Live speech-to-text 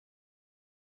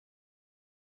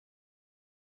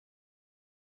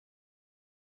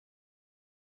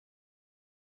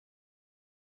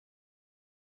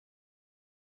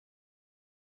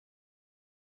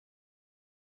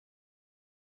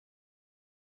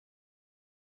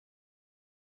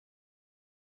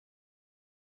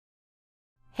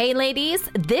Hey ladies,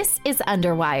 this is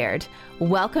UnderWired.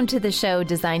 Welcome to the show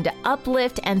designed to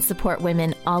uplift and support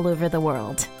women all over the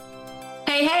world.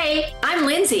 Hey, I'm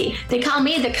Lindsay. They call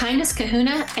me the kindest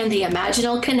kahuna and the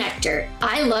imaginal connector.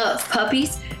 I love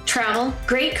puppies, travel,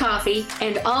 great coffee,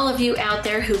 and all of you out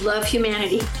there who love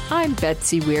humanity. I'm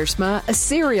Betsy Wiersma, a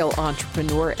serial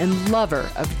entrepreneur and lover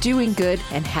of doing good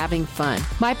and having fun.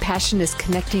 My passion is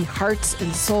connecting hearts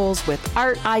and souls with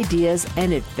art, ideas,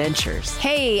 and adventures.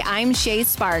 Hey, I'm Shay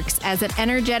Sparks. As an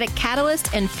energetic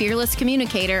catalyst and fearless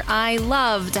communicator, I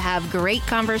love to have great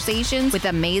conversations with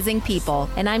amazing people.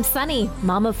 And I'm Sunny,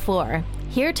 mom of four,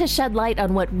 here to shed light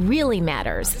on what really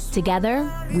matters.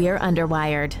 Together, we're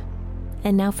UnderWired.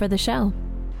 And now for the show.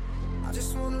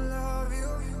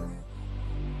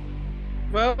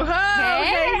 Whoa,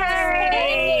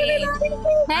 Hey,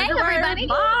 everybody.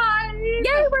 Live.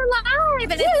 Yay, we're live.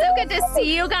 And it's so good to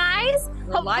see you guys.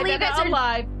 Hopefully you guys are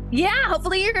live. Yeah,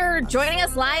 hopefully you're joining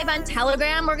us live on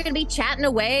Telegram. We're going to be chatting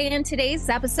away in today's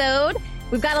episode.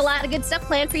 We've got a lot of good stuff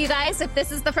planned for you guys. If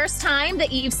this is the first time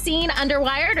that you've seen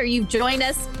UnderWired or you've joined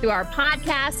us through our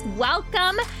podcast,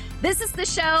 welcome. This is the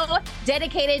show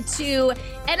dedicated to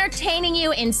entertaining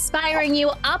you, inspiring you,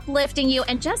 uplifting you,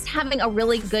 and just having a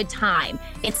really good time.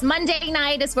 It's Monday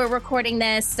night as we're recording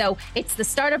this, so it's the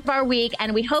start of our week,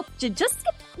 and we hope to just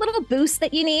get a little boost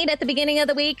that you need at the beginning of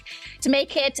the week to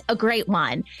make it a great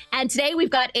one. And today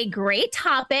we've got a great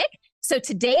topic. So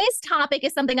today's topic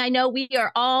is something I know we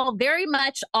are all very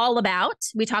much all about.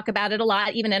 We talk about it a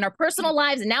lot, even in our personal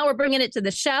lives, and now we're bringing it to the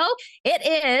show. It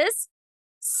is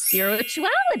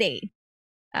spirituality.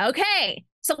 Okay,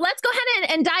 so let's go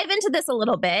ahead and dive into this a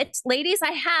little bit. Ladies,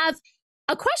 I have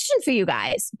a question for you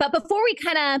guys. But before we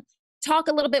kind of talk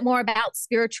a little bit more about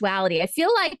spirituality, I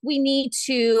feel like we need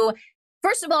to,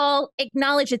 first of all,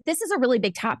 acknowledge that this is a really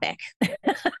big topic.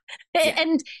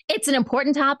 And it's an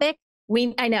important topic.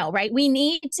 I know, right? We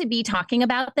need to be talking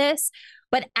about this.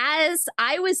 But as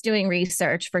I was doing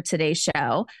research for today's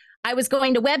show, I was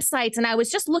going to websites and I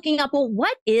was just looking up, well,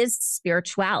 what is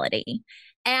spirituality?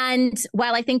 And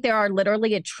while I think there are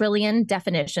literally a trillion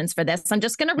definitions for this, I'm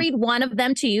just going to read one of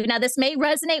them to you. Now, this may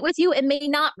resonate with you. It may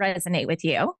not resonate with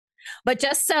you. But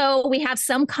just so we have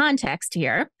some context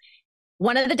here,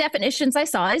 one of the definitions I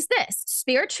saw is this: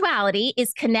 spirituality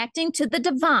is connecting to the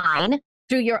divine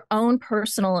through your own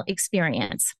personal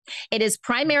experience. It is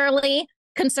primarily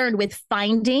concerned with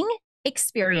finding,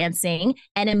 experiencing,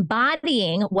 and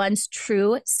embodying one's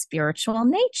true spiritual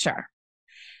nature.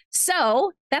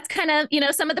 So that's kind of,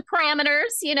 some of the parameters,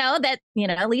 that,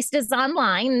 at least is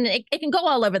online. It can go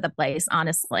all over the place,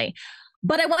 honestly.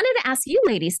 But I wanted to ask you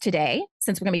ladies today,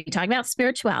 since we're going to be talking about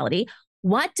spirituality,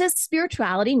 what does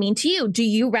spirituality mean to you? Do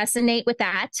you resonate with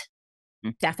that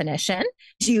definition?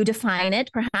 Do you define it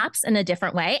perhaps in a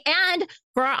different way? And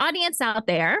for our audience out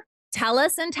there, tell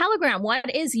us in Telegram,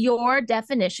 what is your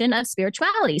definition of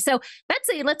spirituality? So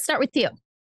Betsy, let's start with you.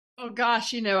 Oh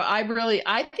gosh,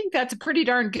 I think that's a pretty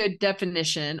darn good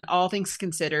definition, all things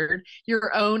considered,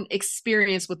 your own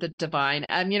experience with the divine.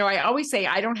 I always say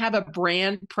I don't have a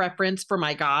brand preference for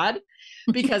my God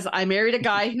because I married a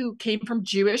guy who came from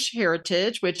Jewish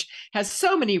heritage, which has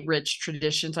so many rich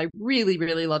traditions. I really,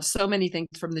 really love so many things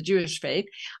from the Jewish faith.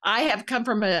 I have come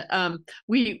from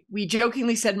we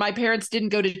jokingly said my parents didn't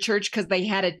go to church because they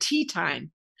had a tea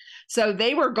time. So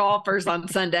they were golfers on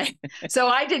Sunday. So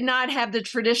I did not have the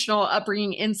traditional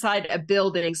upbringing inside a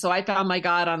building. So I found my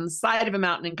God on the side of a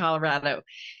mountain in Colorado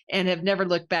and have never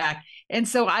looked back. And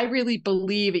so I really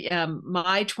believe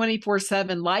my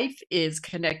 24/7 life is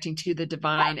connecting to the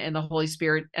divine and the Holy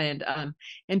Spirit and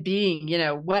being,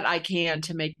 what I can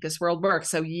to make this world work.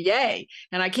 So yay.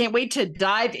 And I can't wait to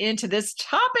dive into this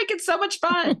topic. It's so much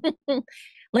fun.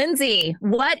 Lindsay,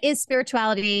 what is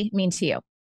spirituality mean to you?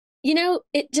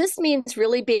 It just means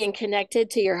really being connected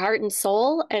to your heart and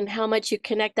soul and how much you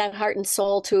connect that heart and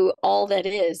soul to all that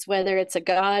is, whether it's a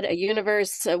God, a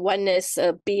universe, a oneness,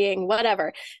 a being,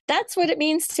 whatever. That's what it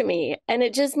means to me. And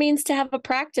it just means to have a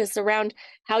practice around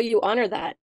how you honor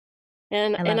that.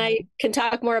 And I can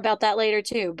talk more about that later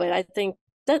too, but I think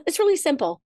that it's really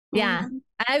simple. Yeah.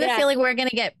 I have a feeling we're going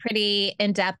to get pretty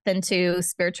in depth into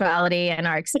spirituality and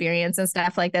our experience and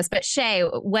stuff like this. But Shay,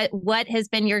 what has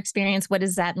been your experience? What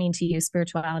does that mean to you,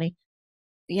 spirituality?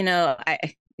 What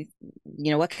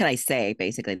can I say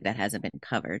basically that hasn't been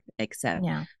covered, except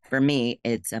for me,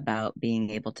 it's about being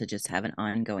able to just have an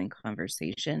ongoing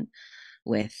conversation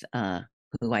with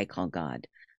who I call God.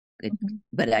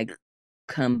 But I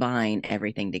combine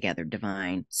everything together,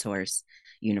 divine, source,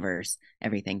 universe,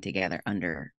 everything together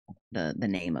under the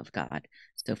name of God.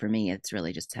 So for me, it's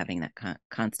really just having that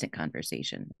constant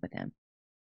conversation with him.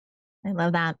 I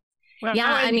love that. Well,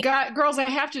 yeah, I mean, girls, I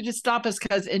have to just stop us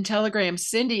because in Telegram,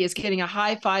 Cindy is getting a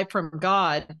high five from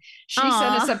God. She sent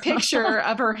us a picture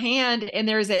of her hand, and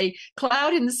there's a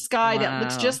cloud in the sky that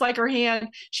looks just like her hand.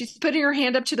 She's putting her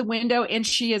hand up to the window, and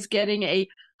she is getting a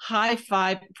high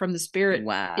five from the Spirit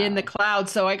in the cloud.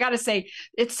 So I got to say,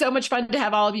 it's so much fun to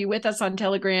have all of you with us on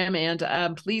Telegram,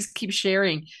 and please keep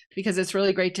sharing because it's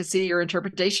really great to see your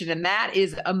interpretation. And that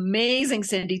is amazing,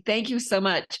 Cindy. Thank you so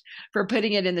much for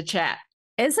putting it in the chat.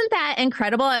 Isn't that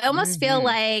incredible? I almost feel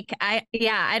like I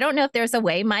don't know if there's a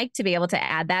way, Mike, to be able to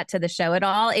add that to the show at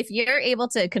all. If you're able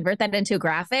to convert that into a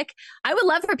graphic, I would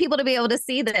love for people to be able to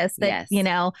see this that,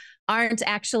 aren't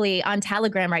actually on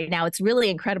Telegram right now. It's really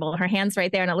incredible. Her hand's right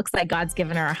there and it looks like God's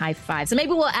given her a high five. So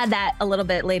maybe we'll add that a little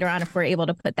bit later on if we're able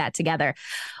to put that together.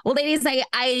 Well, ladies,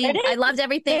 I loved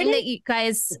everything that you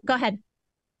guys, go ahead.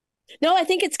 No, I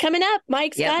think it's coming up.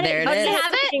 Mike's got it. There it is. You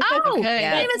have it? Oh, okay.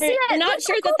 I didn't even see it. I'm not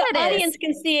sure that the audience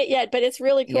can see it yet, but it's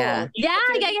really cool. Yeah.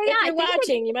 If you're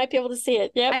watching, you might be able to see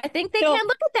it. Yeah. I think they can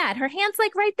look at that. Her hand's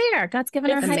like right there. God's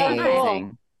given her a high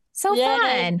five. So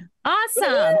fun. Awesome.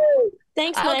 Woo-hoo.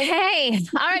 Thanks, Mike. Okay.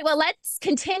 All right. Well, let's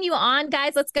continue on,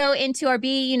 guys. Let's go into our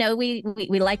B. You know, we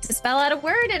like to spell out a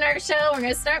word in our show. We're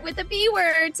going to start with the B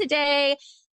word today.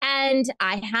 And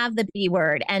I have the B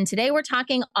word. And today we're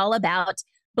talking all about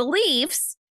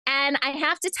beliefs. And I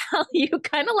have to tell you,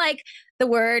 kind of like the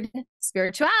word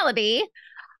spirituality,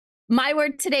 my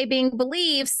word today being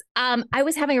beliefs, I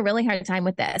was having a really hard time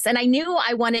with this. And I knew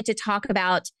I wanted to talk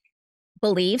about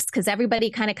beliefs because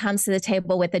everybody kind of comes to the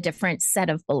table with a different set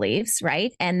of beliefs,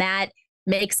 right? And that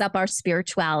makes up our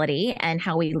spirituality and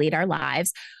how we lead our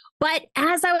lives. But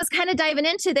as I was kind of diving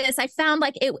into this, I found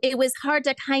like it was hard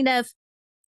to kind of,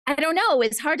 I don't know,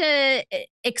 it's hard to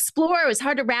explore. It was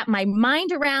hard to wrap my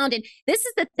mind around. And this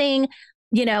is the thing,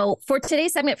 you know, for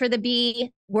today's segment for the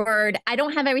B word, I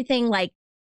don't have everything like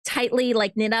tightly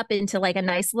like knit up into like a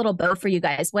nice little bow for you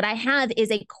guys. What I have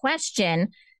is a question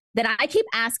that I keep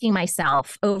asking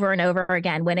myself over and over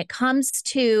again when it comes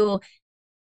to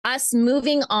us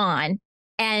moving on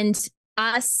and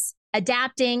us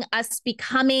adapting, us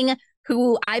becoming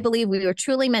who I believe we were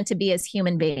truly meant to be as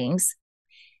human beings.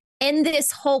 In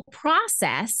this whole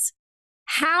process,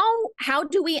 how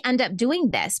do we end up doing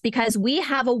this? Because we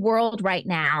have a world right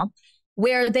now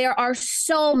where there are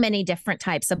so many different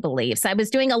types of beliefs. I was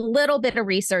doing a little bit of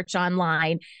research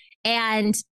online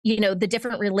and, you know, the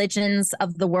different religions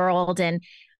of the world. And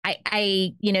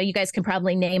I, you know, you guys can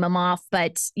probably name them off,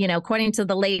 but, you know, according to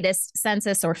the latest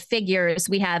census or figures,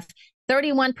 we have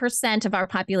 31% of our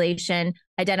population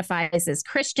identifies as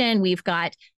Christian. We've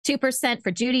got 2%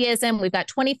 for Judaism. We've got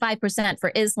 25%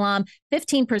 for Islam,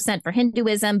 15% for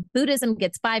Hinduism. Buddhism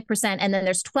gets 5%. And then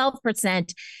there's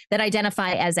 12% that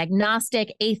identify as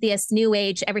agnostic, atheist, new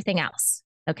age, everything else.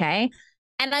 Okay.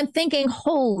 And I'm thinking,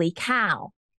 holy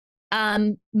cow.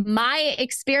 My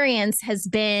experience has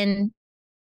been,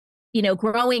 you know,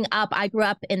 growing up, I grew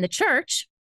up in the church.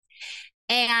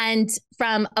 And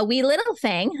from a wee little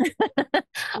thing,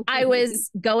 I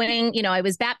was going, you know, I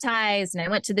was baptized and I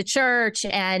went to the church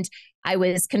and I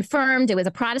was confirmed. It was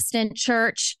a Protestant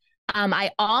church.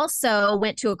 I also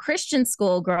went to a Christian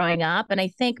school growing up. And I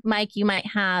think, Mike, you might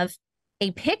have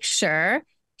a picture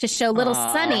to show little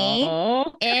Sunny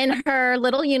in her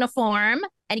little uniform.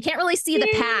 And you can't really see the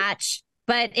patch,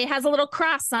 but it has a little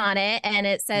cross on it. And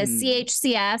it says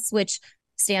CHCS, which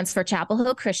stands for Chapel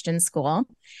Hill Christian School.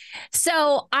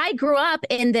 So I grew up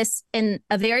in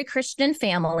a very Christian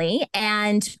family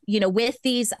and, you know, with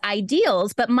these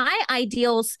ideals, but my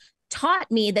ideals taught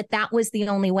me that that was the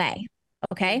only way.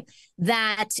 Okay.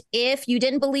 That if you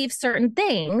didn't believe certain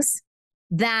things,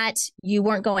 that you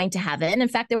weren't going to heaven. In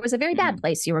fact, there was a very bad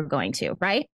place you were going to,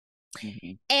 right?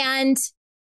 Mm-hmm. And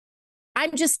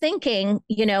I'm just thinking,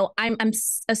 you know, I'm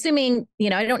assuming, you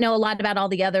know, I don't know a lot about all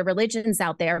the other religions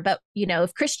out there, but, you know,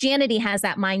 if Christianity has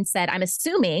that mindset, I'm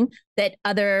assuming that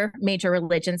other major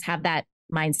religions have that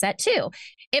mindset too.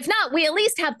 If not, we at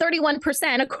least have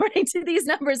 31%, according to these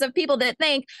numbers, of people that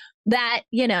think that,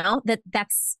 you know,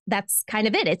 that's kind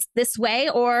of it. It's this way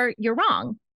or you're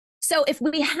wrong. So if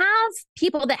we have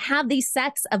people that have these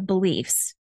sets of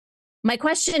beliefs, my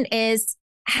question is,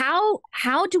 how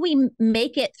do we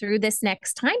make it through this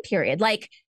next time period? Like,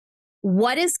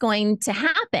 what is going to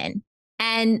happen?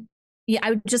 And yeah,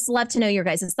 I would just love to know your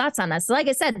guys' thoughts on this. So like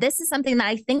I said, this is something that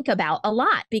I think about a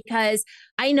lot because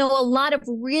I know a lot of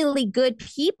really good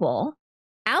people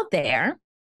out there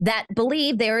that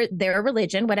believe their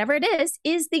religion, whatever it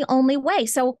is the only way.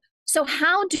 So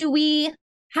how do we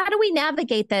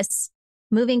navigate this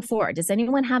moving forward? Does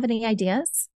anyone have any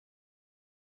ideas?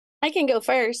 I can go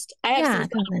first. I have some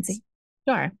go, Lindsay.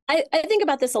 Sure. I think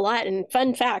about this a lot. And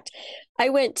fun fact, I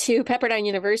went to Pepperdine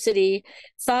University,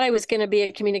 thought I was going to be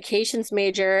a communications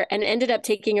major, and ended up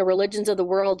taking a Religions of the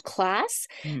World class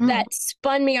that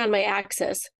spun me on my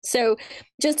axis. So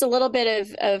just a little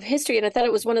bit of history. And I thought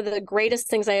it was one of the greatest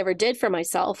things I ever did for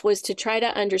myself was to try to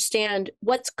understand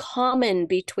what's common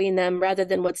between them rather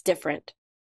than what's different.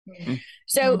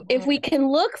 So if we can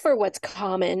look for what's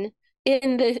common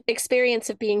in the experience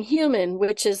of being human,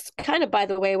 which is kind of, by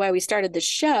the way, why we started the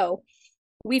show,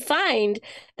 we find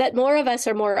that more of us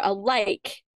are more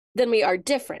alike than we are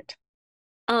different.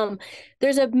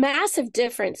 There's a massive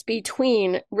difference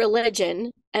between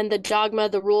religion and the dogma,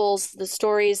 the rules, the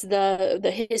stories,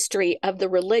 the history of the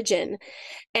religion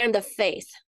and the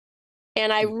faith.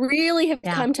 And I really have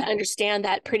come to understand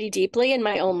that pretty deeply in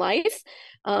my own life.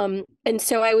 And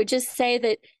so I would just say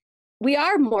that we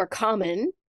are more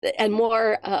common and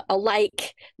more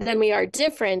alike than we are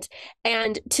different.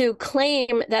 And to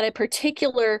claim that a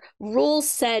particular rule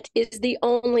set is the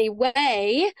only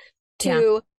way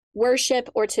to worship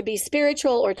or to be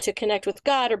spiritual or to connect with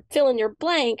God or fill in your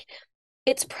blank,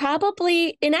 it's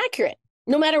probably inaccurate,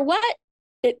 no matter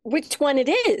which one it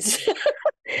is.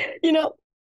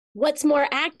 What's more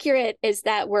accurate is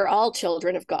that we're all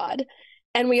children of God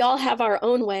and we all have our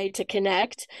own way to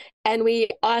connect, and we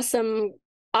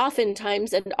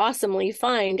oftentimes and awesomely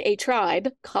find a tribe,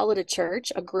 call it a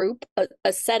church, a group,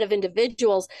 a set of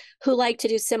individuals who like to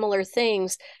do similar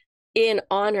things in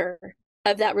honor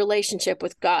of that relationship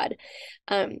with God.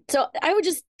 So I would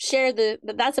just share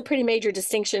that's a pretty major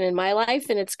distinction in my life.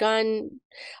 And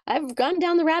I've gone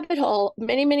down the rabbit hole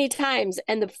many, many times.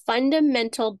 And the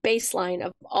fundamental baseline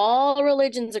of all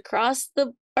religions across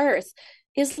the earth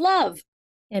is love.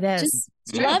 It is. Just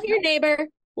love your neighbor,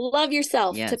 love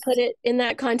yourself, to put it in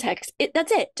that context.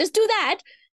 That's it. Just do that.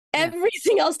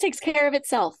 Everything else takes care of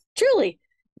itself, truly.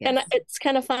 And it's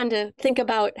kind of fun to think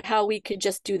about how we could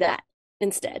just do that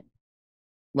instead.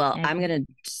 Well, I'm going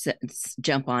to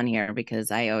jump on here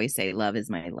because I always say love is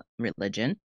my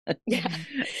religion. Was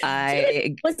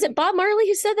it Bob Marley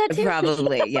who said that too?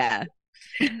 Probably, yeah.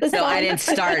 So I didn't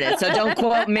start it. So don't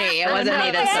quote me. It wasn't me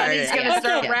that started it. He's going to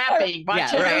start rapping.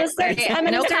 Watch it. Right. I'm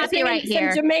going to start copyright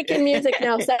here. Some Jamaican music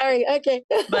now. Sorry. Okay.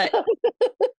 But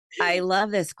I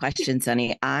love this question,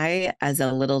 Sunny. I, as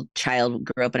a little child,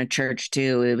 grew up in a church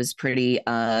too. It was pretty,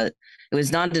 it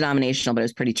was non-denominational, but it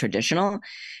was pretty traditional.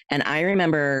 And I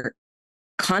remember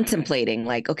contemplating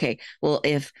like, okay, well,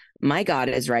 if my God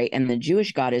is right and the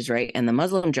Jewish God is right and the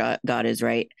Muslim God is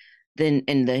right, then,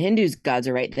 and the Hindus' gods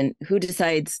are right, then who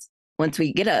decides once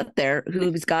we get up there,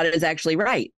 whose God is actually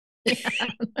right?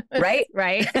 Right.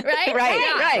 And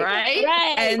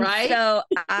so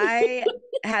I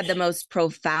had the most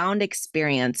profound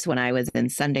experience when I was in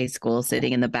Sunday school,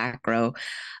 sitting in the back row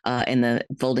in the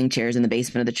folding chairs in the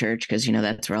basement of the church, because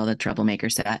that's where all the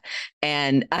troublemakers sat.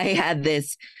 And I had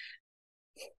this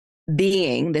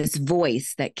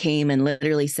voice that came and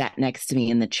literally sat next to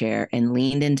me in the chair and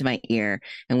leaned into my ear,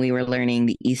 and we were learning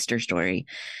the Easter story.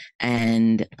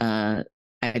 And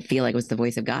I feel like it was the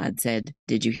voice of God said,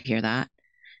 "Did you hear that?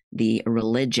 The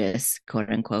religious, quote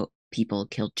unquote, people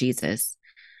killed Jesus.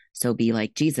 So be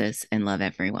like Jesus and love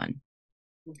everyone."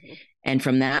 Mm-hmm. And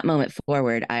from that moment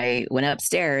forward, I went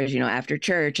upstairs, after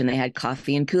church, and they had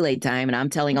coffee and Kool-Aid time. And I'm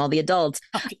telling all the adults,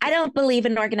 I don't believe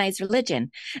in organized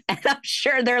religion. And I'm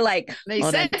sure they're like, they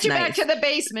sent you back to the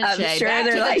basement. I'm Shay, sure back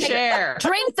they're to like, the chair.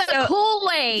 Drink the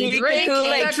Kool-Aid. Drink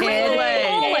the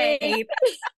Kool-Aid.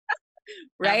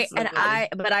 Right. Absolutely.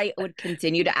 But I would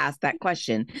continue to ask that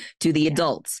question to the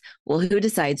adults. Well, who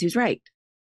decides who's right?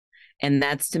 And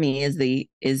that's, to me,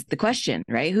 is the question,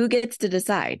 right? Who gets to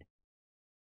decide?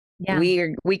 Yeah.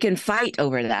 We can fight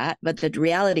over that, but the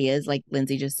reality is, like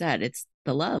Lindsay just said, it's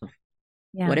the love.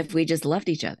 Yeah. What if we just loved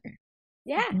each other?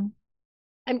 Yeah. Mm-hmm.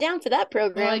 I'm down for that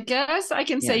program. Well, I guess I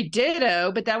can say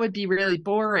ditto, but that would be really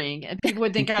boring. And people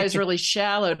would think I was really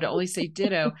shallow to only say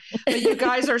ditto. But you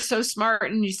guys are so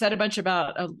smart, and you said a bunch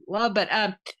about love. But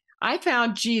I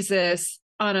found Jesus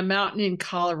on a mountain in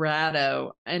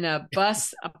Colorado in a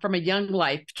bus from a Young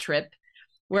Life trip,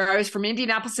 where I was from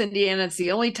Indianapolis, Indiana. It's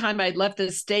the only time I'd left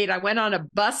the state. I went on a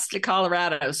bus to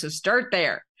Colorado. So start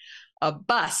there, a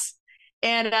bus.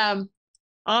 And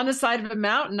on the side of a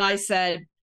mountain, I said,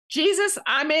 Jesus,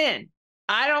 I'm in.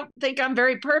 I don't think I'm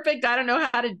very perfect. I don't know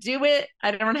how to do it.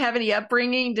 I don't have any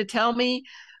upbringing to tell me,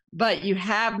 but you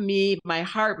have me, my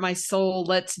heart, my soul.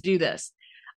 Let's do this.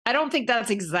 I don't think that's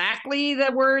exactly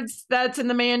the words that's in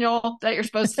the manual that you're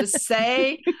supposed to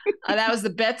say. That was the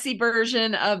Betsy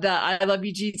version of the I love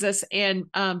you, Jesus. And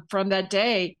from that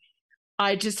day,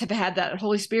 I just have had that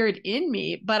Holy Spirit in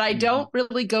me, but I don't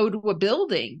really go to a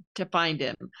building to find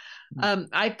him.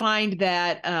 I find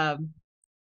that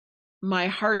my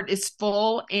heart is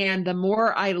full, and the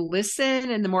more I listen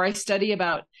and the more I study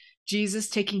about Jesus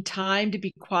taking time to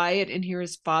be quiet and hear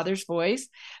his Father's voice,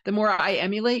 the more I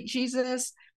emulate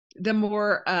Jesus, the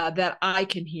more that I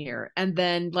can hear. And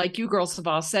then, like you girls have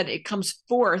all said, it comes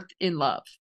forth in love.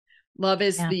 Love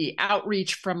is the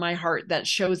outreach from my heart that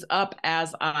shows up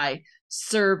as I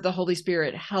serve the Holy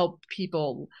Spirit, help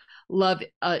people love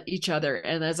each other.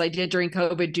 And as I did during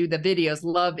COVID, do the videos,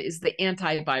 love is the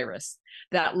antivirus.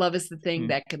 That love is the thing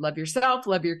that can love yourself,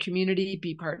 love your community,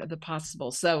 be part of the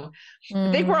possible. So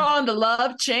I think we're all on the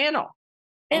love channel.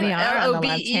 And we are on the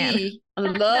love channel.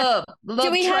 Love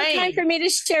Do we have time for me to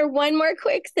share one more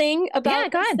quick thing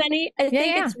about Sunny? I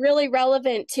think it's really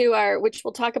relevant to our, which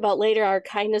we'll talk about later, our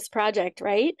kindness project,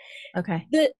 right? Okay.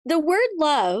 The word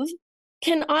love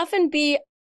can often be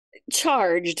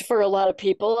charged for a lot of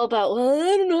people about, well,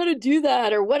 I don't know how to do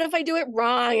that, or what if I do it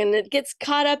wrong? And it gets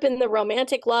caught up in the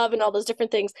romantic love and all those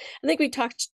different things. I think we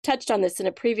touched on this in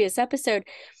a previous episode.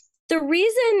 The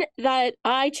reason that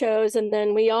I chose, and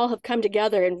then we all have come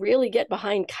together and really get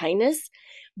behind kindness,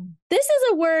 this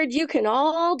is a word you can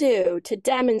all do to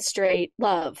demonstrate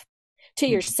love to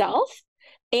yourself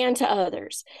and to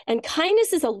others. And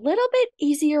kindness is a little bit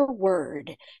easier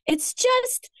word. It's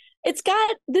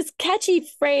got this catchy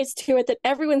phrase to it that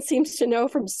everyone seems to know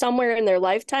from somewhere in their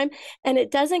lifetime. And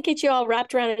it doesn't get you all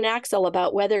wrapped around an axle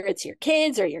about whether it's your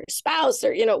kids or your spouse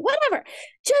or, whatever.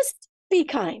 Just be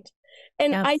kind.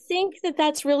 And I think that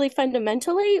that's really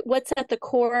fundamentally what's at the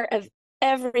core of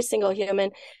every single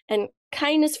human, and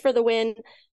kindness for the win,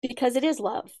 because it is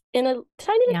love in a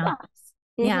tiny box.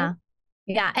 Yeah.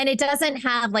 Yeah. And it doesn't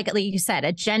have, like you said,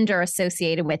 a gender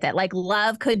associated with it. Like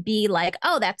love could be like,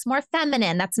 oh, that's more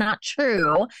feminine. That's not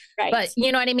true. Right. But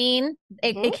you know what I mean?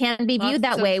 It can be viewed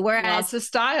that way. Whereas lots of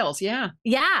styles. Yeah.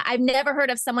 Yeah. I've never heard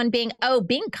of someone being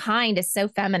kind is so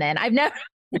feminine. I've never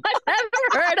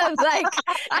heard of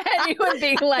anyone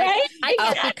being like, right? I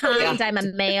can't be kind. Yeah. I'm a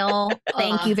male.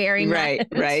 Thank you very much.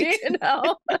 Right.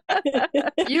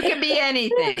 You can be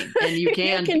anything, and you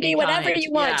can be whatever kind.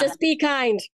 You want. Just be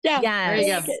kind. Yeah. There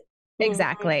you go.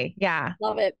 Exactly. Yeah.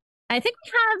 Love it. I think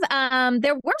we have,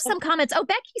 there were some comments. Oh,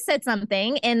 Becky said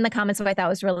something in the comments that I thought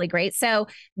was really great. So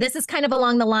this is kind of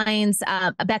along the lines,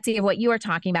 Betsy, of what you were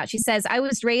talking about. She says, I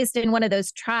was raised in one of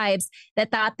those tribes that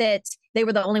thought that they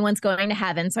were the only ones going to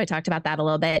heaven. So I talked about that a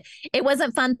little bit. It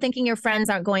wasn't fun thinking your friends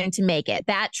aren't going to make it.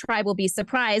 That tribe will be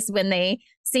surprised when they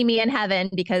see me in heaven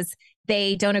because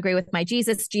they don't agree with my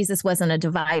Jesus. Jesus wasn't a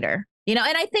divider, and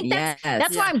I think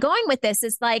that's where I'm going with this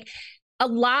is like, a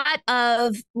lot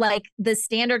of like the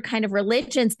standard kind of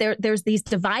religions, there's these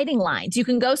dividing lines. You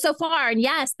can go so far, and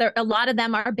yes, a lot of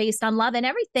them are based on love and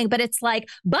everything, but it's like,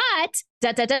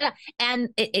 and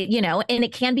and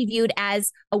it can be viewed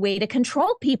as a way to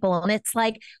control people. And it's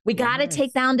like, we got to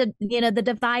take down the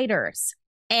dividers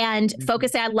and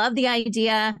focus. I love the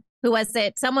idea. Who was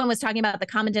it? Someone was talking about the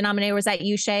common denominator. Was that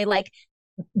you, Shay? Like,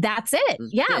 that's it.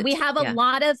 Yeah, we have a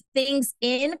lot of things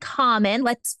in common.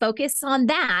 Let's focus on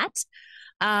that.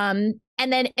 And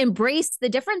then embrace the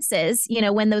differences,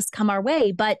 when those come our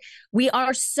way. But we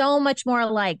are so much more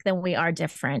alike than we are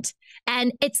different.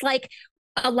 And it's like,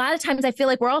 a lot of times I feel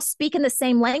like we're all speaking the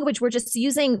same language. We're just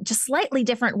using just slightly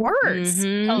different words,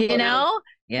 Yeah.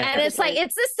 And it's like,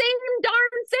 it's the same darn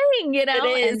thing, It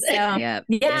is. And so, yeah.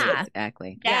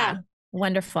 Exactly. Yeah.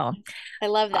 Wonderful. I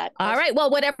love that. All right. Well,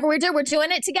 whatever we're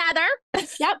doing it together.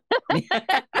 Yep.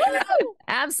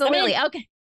 Absolutely. Okay.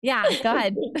 Yeah. Go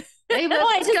ahead. Hey,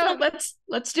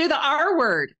 let's do the R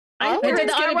word. I think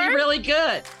it's going to be really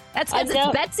good. That's because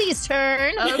it's Betsy's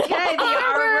turn. Okay, the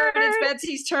R word is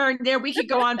Betsy's turn. There, we could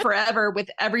go on forever with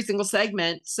every single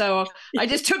segment. So I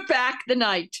just took back the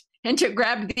night and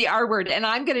grabbed the R word, and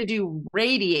I'm going to do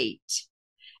radiate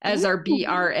as our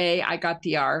BRA. I got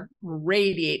the R,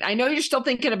 radiate. I know you're still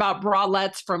thinking about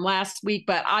bralettes from last week,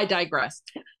 but I digress.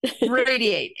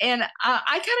 Radiate. And I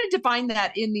kind of define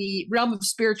that in the realm of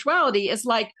spirituality as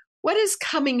like, what is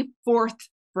coming forth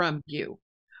from you?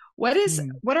 What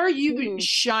are you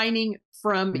shining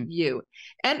from you?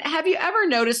 And have you ever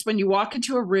noticed when you walk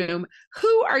into a room,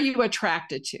 who are you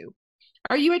attracted to?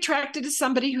 Are you attracted to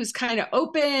somebody who's kind of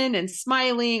open and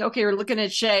smiling? Okay, we're looking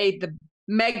at Shay, the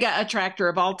mega attractor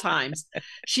of all times.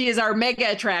 She is our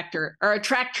mega attractor or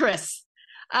attractress.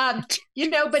 But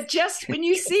just when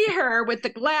you see her with the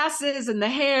glasses and the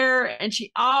hair, and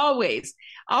she always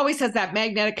has that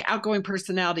magnetic, outgoing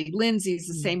personality. Lindsay's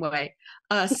the same way.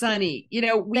 Sunny,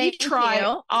 we try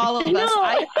all of us.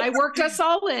 I worked us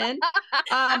all in.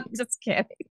 I'm just kidding.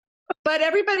 But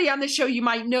everybody on the show, you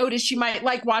might notice, you might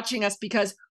like watching us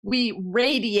because we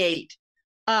radiate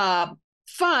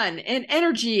fun and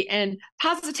energy and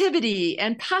positivity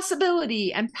and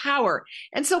possibility and power.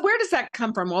 And so where does that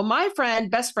come from? Well, my friend,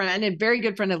 best friend, and very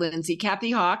good friend of Lindsay,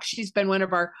 Kathy Hawk, she's been one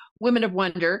of our Women of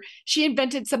Wonder. She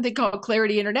invented something called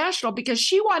Clarity International because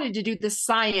she wanted to do the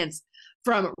science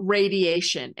from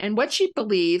radiation. And what she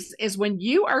believes is when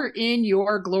you are in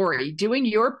your glory, doing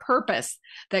your purpose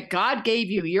that God gave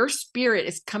you, your spirit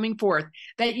is coming forth,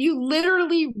 that you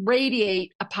literally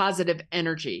radiate a positive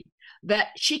energy, that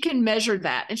she can measure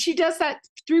that. And she does that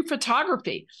through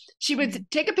photography. She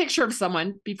would take a picture of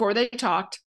someone before they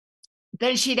talked.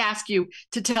 Then she'd ask you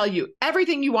to tell you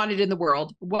everything you wanted in the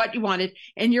world, what you wanted,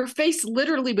 and your face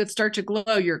literally would start to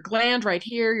glow. Your gland right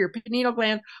here, your pineal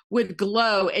gland would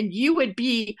glow, and you would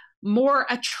be more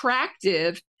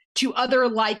attractive to other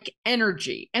like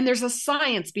energy. And there's a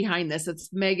science behind this.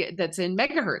 That's in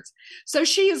megahertz. So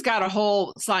she has got a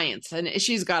whole science, and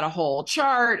she's got a whole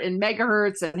chart in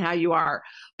megahertz and how you are.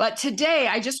 But today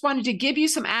I just wanted to give you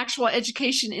some actual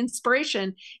education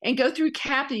inspiration and go through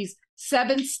Kathy's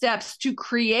 7 steps to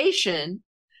creation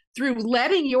through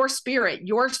letting your spirit,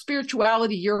 your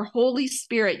spirituality, your Holy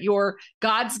Spirit, your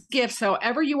God's gifts,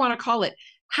 however you want to call it.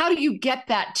 How do you get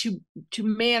that to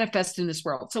manifest in this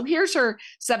world? So here's her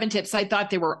 7 tips. I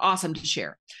thought they were awesome to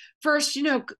share. First,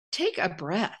 take a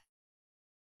breath.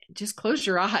 Just close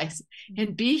your eyes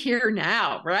and be here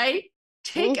now, right?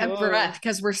 Take a breath,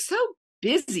 because we're so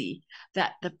busy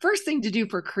that the first thing to do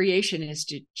for creation is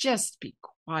to just be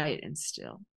quiet and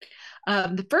still.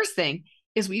 The first thing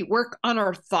is we work on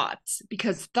our thoughts,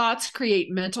 because thoughts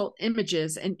create mental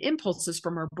images and impulses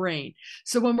from our brain.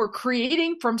 So when we're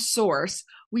creating from source,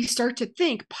 we start to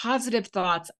think positive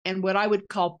thoughts and what I would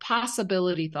call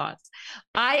possibility thoughts.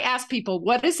 I ask people,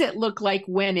 what does it look like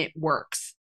when it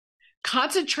works?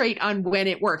 Concentrate on when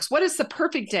it works. What is the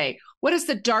perfect day? What is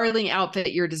the darling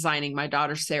outfit you're designing, my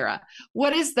daughter, Sarah?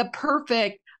 What is the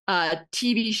perfect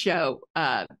TV show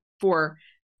for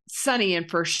Sunny and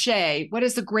for Shay? What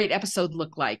does the great episode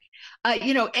look like?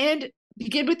 And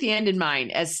begin with the end in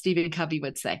mind, as Stephen Covey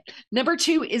would say. Number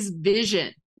 2 is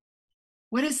vision.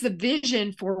 What is the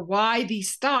vision for why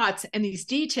these thoughts and these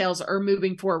details are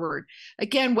moving forward?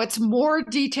 Again, what's more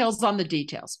details on the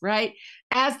details, right?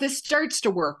 As this starts to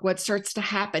work, what starts to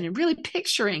happen, and really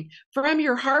picturing from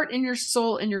your heart and your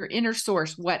soul and your inner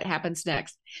source what happens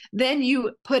next. Then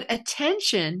you put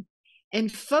attention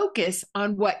and focus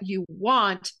on what you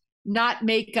want, not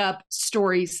make up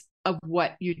stories of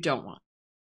what you don't want.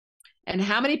 And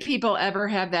how many people ever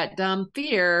have that dumb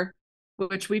fear,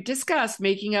 which we've discussed,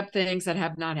 making up things that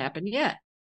have not happened yet,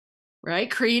 right?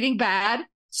 Creating bad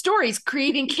stories,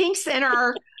 creating kinks in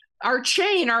our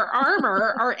chain, our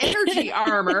armor, our energy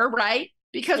armor, right?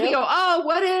 Because we go, oh,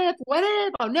 what if,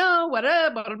 oh no, what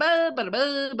if,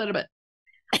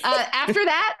 after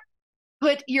that,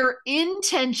 put your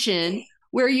intention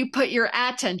where you put your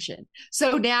attention.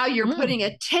 So now you're putting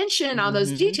attention on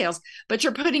those details, but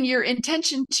you're putting your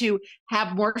intention to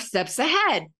have more steps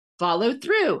ahead, follow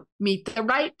through, meet the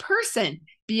right person,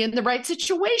 be in the right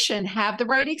situation, have the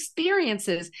right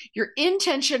experiences, your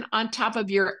intention on top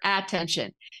of your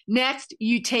attention. Next,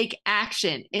 you take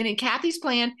action. And in Kathy's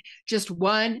plan, just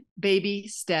one baby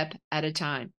step at a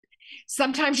time.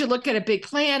 Sometimes you look at a big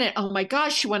plan and, oh my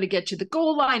gosh, you want to get to the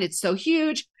goal line. It's so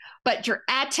huge. But your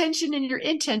attention and your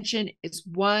intention is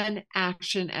one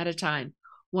action at a time.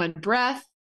 One breath,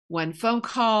 one phone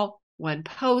call, one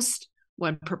post,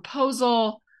 one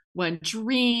proposal, one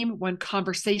dream, one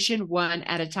conversation, one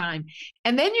at a time.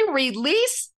 And then you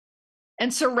release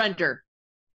and surrender.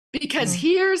 Because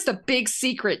here's the big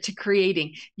secret to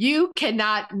creating. You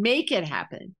cannot make it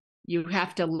happen. You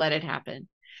have to let it happen.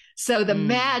 So the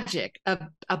magic of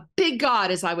a big God,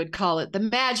 as I would call it, the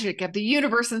magic of the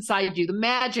universe inside you, the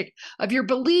magic of your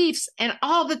beliefs and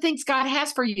all the things God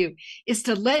has for you is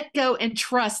to let go and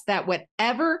trust that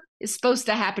whatever is supposed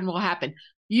to happen will happen.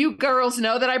 You girls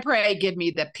know that I pray, give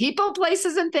me the people,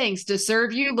 places, and things to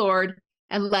serve you, Lord,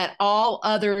 and let all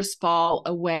others fall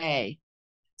away.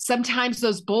 Sometimes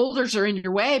those boulders are in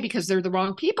your way because they're the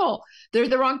wrong people. They're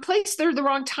the wrong place. They're the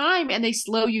wrong time, and they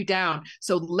slow you down.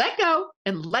 So let go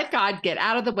and let God get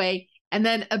out of the way, and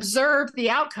then observe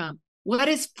the outcome. What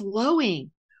is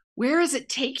flowing? Where is it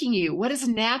taking you? What is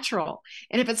natural?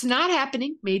 And if it's not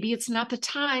happening, maybe it's not the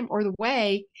time or the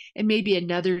way, and maybe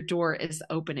another door is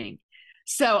opening.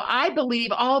 So I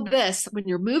believe all this, when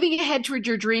you're moving ahead toward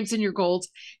your dreams and your goals,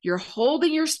 you're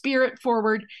holding your spirit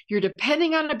forward, you're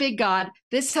depending on a big God.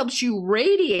 This helps you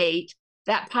radiate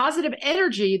that positive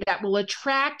energy that will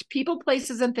attract people,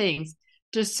 places, and things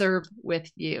to serve with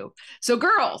you. So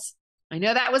girls, I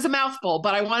know that was a mouthful,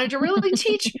 but I wanted to really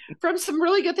teach from some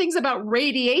really good things about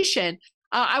radiation.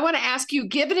 I want to ask you,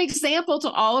 give an example to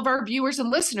all of our viewers and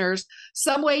listeners,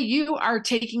 some way you are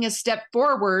taking a step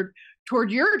forward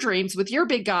toward your dreams with your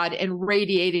big God and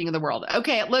radiating in the world.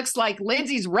 Okay, it looks like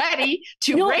Lindsay's ready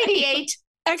to radiate.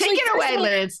 Actually, take it away,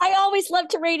 Liz. I always love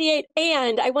to radiate.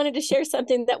 And I wanted to share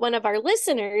something that one of our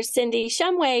listeners, Cindy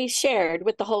Shumway, shared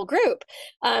with the whole group.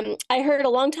 I heard a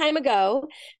long time ago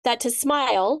that to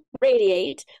smile,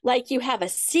 radiate, like you have a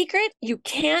secret you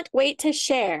can't wait to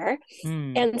share,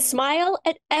 and smile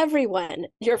at everyone.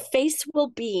 Your face will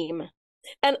beam.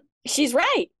 And she's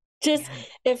right.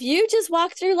 If you just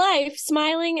walk through life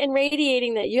smiling and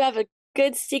radiating that you have a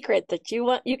good secret that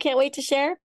you can't wait to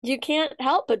share, you can't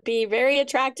help but be very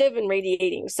attractive and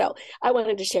radiating. So I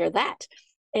wanted to share that.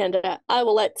 And I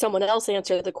will let someone else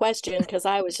answer the question because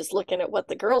I was just looking at what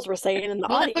the girls were saying in the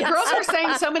audience. The girls are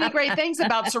saying so many great things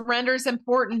about surrender is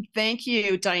important. Thank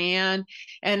you, Diane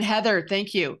and Heather.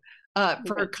 Thank you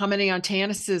for commenting on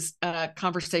Tanis's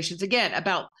conversations again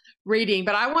about reading.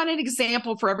 But I want an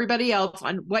example for everybody else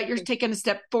on what you're taking a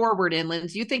step forward in,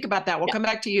 Lindsay. You think about that. We'll come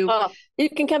back to you. You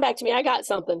can come back to me. I got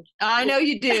something. I know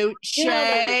you do.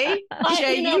 Shay,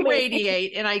 you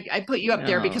radiate. And I put you up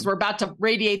there because we're about to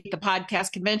radiate the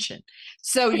podcast convention.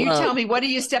 So you tell me, what are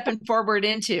you stepping forward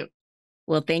into?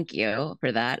 Well, thank you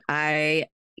for that. I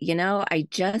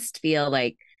just feel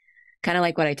like, kind of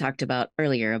like what I talked about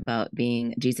earlier about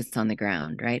being Jesus on the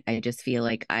ground, right? I just feel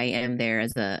like I am there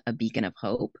as a beacon of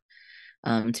hope.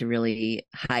 To really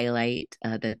highlight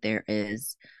that there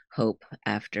is hope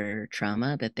after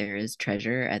trauma, that there is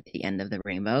treasure at the end of the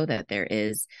rainbow, that there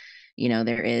is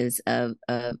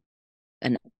the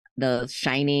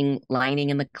shining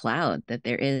lining in the cloud, that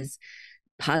there is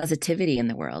positivity in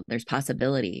the world. There's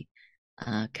possibility,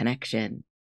 connection,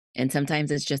 and sometimes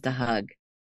it's just a hug.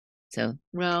 So,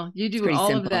 well, you do all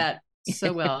simple. Of that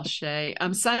so well, Shay.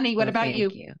 Sunny, what about you?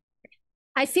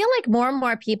 I feel like more and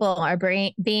more people are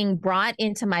being brought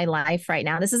into my life right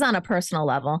now. This is on a personal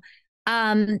level,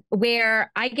 where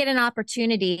I get an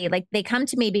opportunity, like they come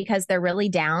to me because they're really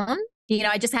down.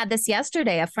 I just had this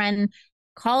yesterday. A friend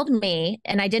called me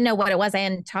and I didn't know what it was. I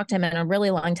hadn't talked to him in a really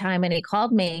long time. And he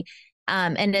called me.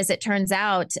 And as it turns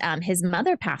out, his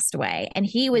mother passed away and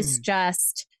he was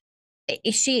just,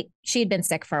 she'd been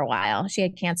sick for a while. She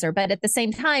had cancer. But at the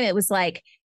same time, it was like,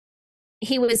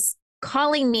 he was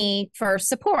calling me for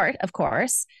support, of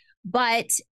course, but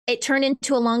it turned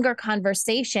into a longer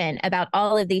conversation about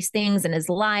all of these things in his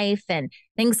life and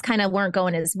things kind of weren't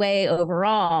going his way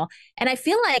overall. And I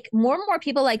feel like more and more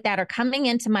people like that are coming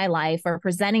into my life or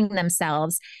presenting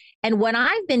themselves. And what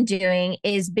I've been doing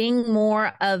is being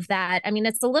more of that. I mean,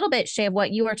 it's a little bit, Shay, of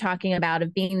what you were talking about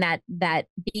of being that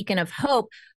beacon of hope,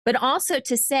 but also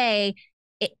to say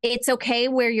it's okay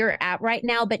where you're at right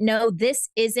now, but no, this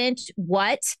isn't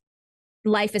what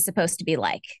life is supposed to be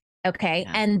like. Okay.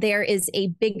 Yeah. And there is a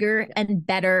bigger and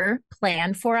better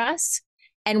plan for us.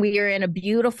 And we are in a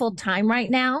beautiful time right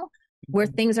now where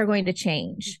things are going to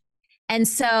change. And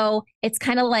so it's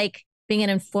kind of like being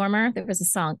an informer. There was a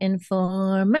song,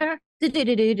 Informer. Next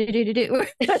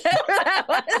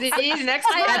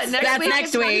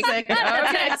week. Okay.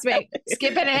 Next week.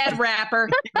 Skipping ahead, rapper.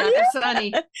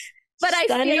 Sunny. But I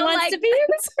Sunny feel wants like to be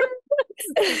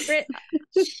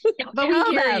but we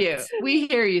hear you. We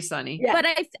hear you, Sunny. Yeah. But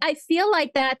I feel like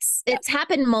it's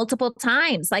happened multiple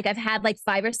times. Like I've had like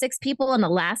 5 or 6 people in the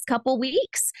last couple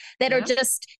weeks that are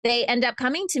just, they end up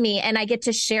coming to me and I get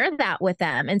to share that with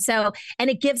them. And so, and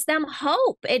it gives them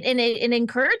hope and it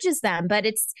encourages them, but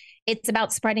it's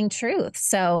about spreading truth.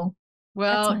 So.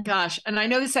 Well, gosh. And I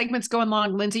know the segment's going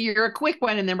long. Lindsay, you're a quick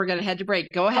one and then we're going to head to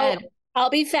break. Go ahead. I'll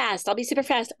be fast. I'll be super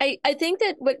fast. I think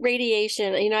that with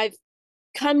radiation, I've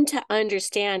come to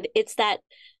understand it's that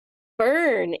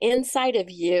burn inside of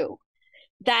you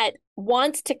that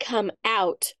wants to come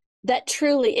out. That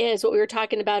truly is what we were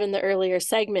talking about in the earlier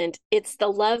segment. It's the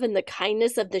love and the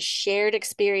kindness of the shared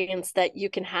experience that you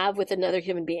can have with another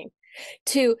human being.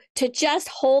 To just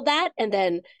hold that and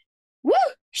then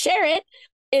share it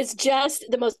is just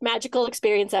the most magical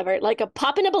experience ever. Like a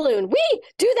pop in a balloon. We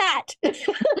do that.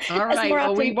 All right.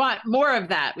 Well, we want more of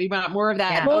that. We want more of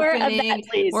that. More opening, of that,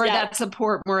 please. More of that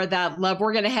support, more of that love.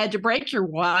 We're going to head to break. You're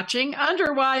watching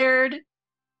UnderWired.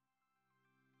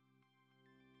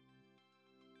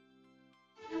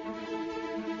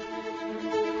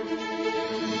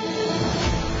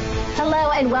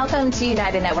 Hello and welcome to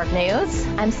United Network News.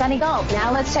 I'm Sunny Galt.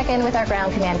 Now let's check in with our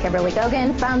ground command, Kimberly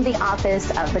Gogan from the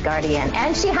Office of the Guardian.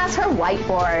 And she has her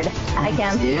whiteboard. Hi,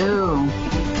 Kim. Thank you.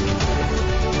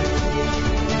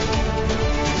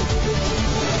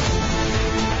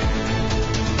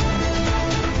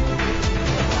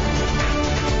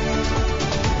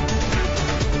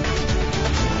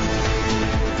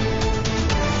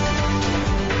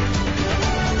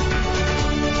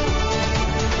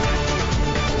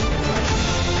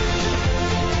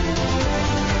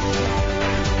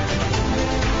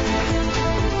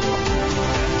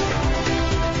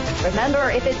 Remember,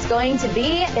 if it's going to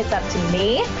be, it's up to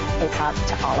me. It's up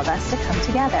to all of us to come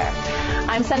together.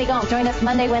 I'm Sunny Galt. Join us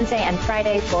Monday, Wednesday, and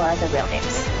Friday for the Real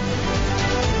News.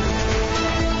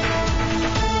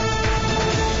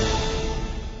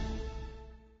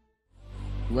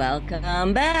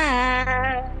 Welcome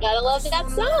back. Gotta love that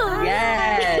song.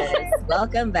 Yes.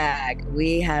 Welcome back.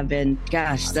 We have been,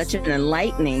 such an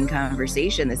enlightening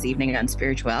conversation this evening on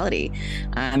spirituality.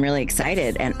 I'm really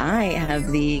excited. And I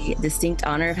have the distinct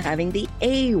honor of having the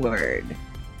A word.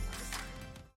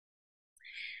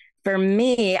 For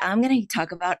me, I'm going to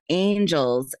talk about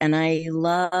angels. And I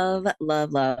love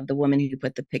the woman who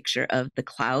put the picture of the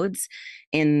clouds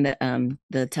in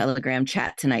the Telegram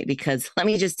chat tonight, because let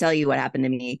me just tell you what happened to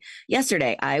me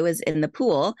yesterday. I was in the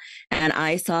pool and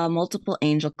I saw multiple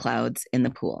angel clouds in the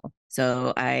pool.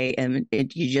 So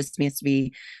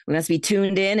we must be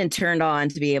tuned in and turned on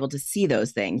to be able to see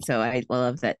those things. So I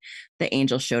love that the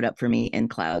angel showed up for me in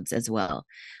clouds as well.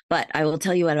 But I will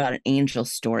tell you about an angel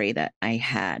story that I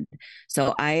had.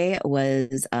 So I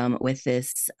was I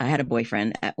had a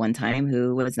boyfriend at one time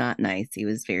who was not nice. He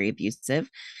was very abusive.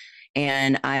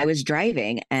 And I was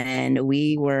driving and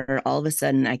we were, all of a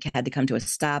sudden, I had to come to a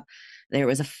stop. There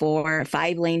was a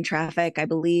 5 lane traffic, I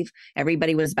believe.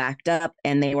 Everybody was backed up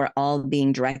and they were all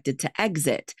being directed to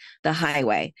exit the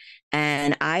highway.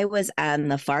 And I was on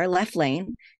the far left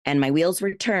lane and my wheels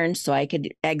were turned so I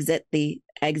could exit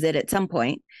at some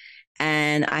point.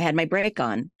 And I had my brake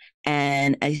on,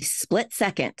 and a split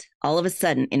second, all of a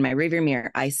sudden in my rearview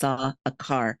mirror, I saw a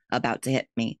car about to hit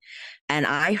me. And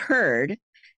I heard,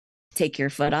 take your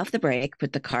foot off the brake,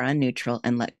 put the car on neutral,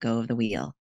 and let go of the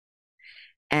wheel.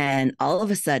 And all of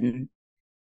a sudden,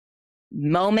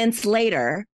 moments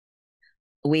later,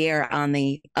 we are on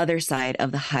the other side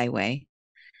of the highway.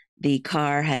 The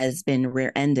car has been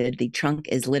rear-ended. The trunk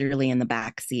is literally in the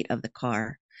back seat of the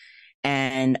car.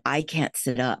 And I can't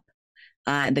sit up.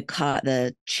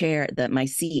 The chair, my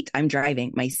seat, I'm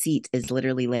driving, my seat is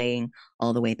literally laying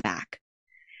all the way back.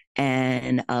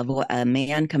 And a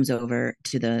man comes over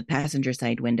to the passenger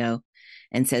side window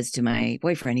and says to my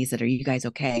boyfriend, he said, "Are you guys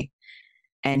okay?"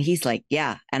 And he's like,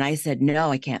 "Yeah." And I said,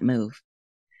 "No, I can't move."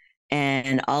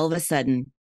 And all of a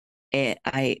sudden,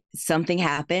 something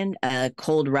happened. A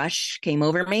cold rush came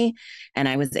over me and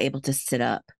I was able to sit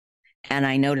up. And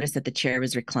I noticed that the chair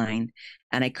was reclined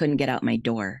and I couldn't get out my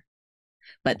door.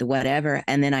 But whatever.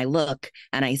 And then I look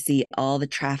and I see all the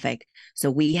traffic.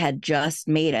 So we had just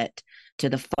made it to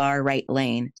the far right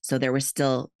lane. So there was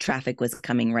still traffic was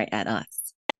coming right at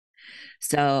us.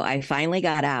 So I finally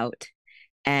got out.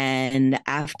 And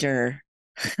after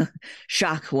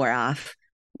shock wore off,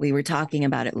 we were talking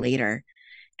about it later.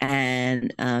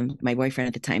 And my boyfriend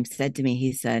at the time said to me,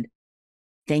 he said,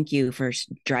 "Thank you for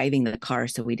driving the car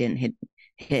so we didn't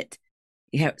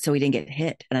so we didn't get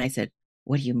hit." And I said,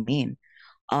 "What do you mean?"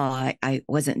 I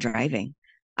wasn't driving.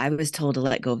 I was told to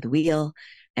let go of the wheel.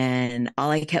 And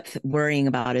all I kept worrying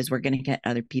about is we're going to hit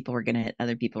other people. We're going to hit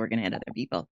other people. We're going to hit other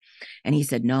people. And he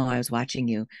said, "No, I was watching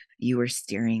you. You were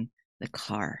steering the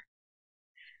car."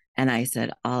 And I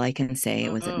said, all I can say,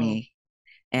 it wasn't me.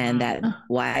 And that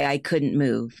why I couldn't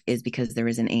move is because there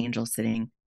was an angel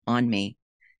sitting on me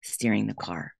steering the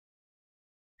car.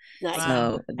 Nice.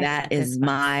 So that is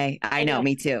my, I know,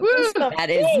 me too. That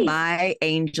is my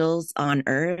angels on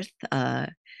earth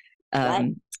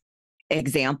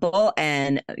example.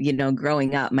 And,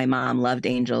 growing up, my mom loved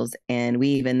angels, and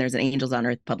there's an Angels on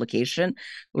Earth publication.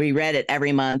 We read it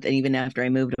every month. And even after I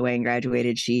moved away and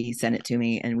graduated, she sent it to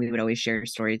me and we would always share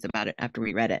stories about it after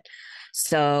we read it.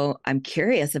 So I'm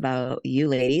curious about you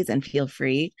ladies, and feel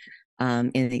free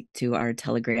to our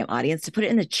Telegram audience to put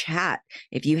it in the chat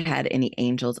if you had any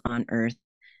angels on earth,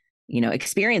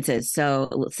 experiences.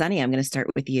 So Sunny, I'm going to start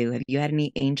with you. Have you had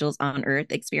any angels on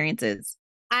earth experiences?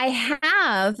 I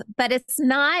have, but it's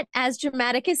not as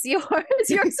dramatic as yours.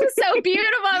 Yours was so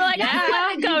beautiful. I'm like, I don't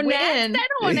want to go next. I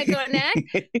don't want to go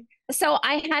next. So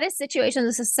I had a situation,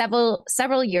 this is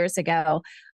several years ago.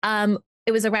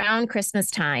 It was around Christmas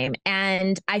time,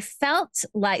 and I felt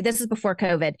like, this is before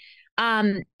COVID,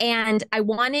 and I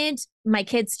wanted my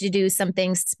kids to do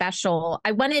something special.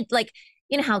 I wanted,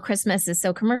 how Christmas is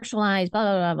so commercialized, blah,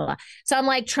 blah, blah, blah. So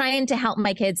I'm trying to help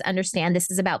my kids understand this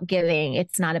is about giving.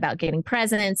 It's not about getting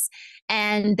presents.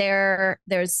 And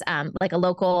there's a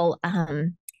local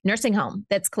nursing home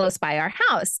that's close by our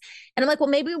house. And I'm like, well,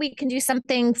 maybe we can do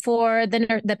something for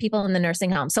the people in the nursing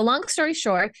home. So long story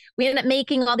short, we ended up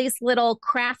making all these little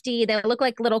crafty, they look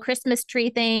like little Christmas tree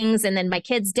things. And then my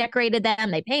kids decorated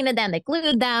them, they painted them, they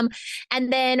glued them.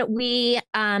 And then we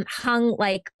hung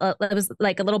it was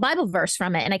like a little Bible verse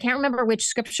from it. And I can't remember which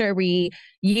scripture we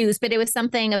used, but it was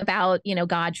something about,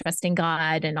 God, trusting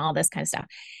God and all this kind of stuff.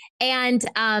 And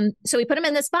so we put them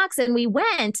in this box and we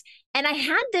went, and I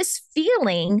had this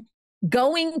feeling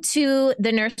going to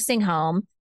the nursing home.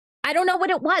 I don't know what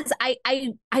it was.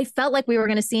 I felt like we were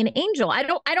going to see an angel. I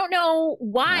don't know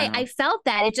why I felt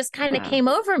that. It just kind of came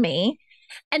over me.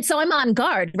 And so I'm on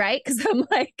guard, right? Because I'm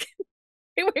like,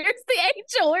 where's the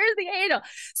angel? Where's the angel?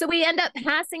 So we end up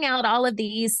passing out all of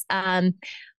these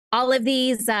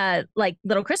like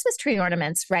little Christmas tree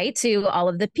ornaments, right, to all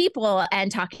of the people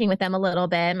and talking with them a little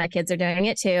bit. My kids are doing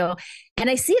it too. And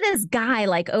I see this guy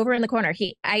like over in the corner.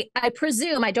 I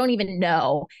presume, I don't even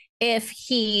know if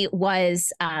he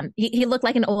was, he looked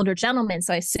like an older gentleman.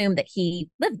 So I assumed that he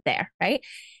lived there, right?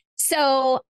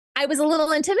 So I was a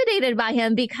little intimidated by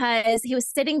him because he was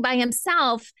sitting by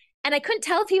himself and I couldn't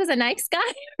tell if he was a nice guy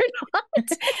or not. And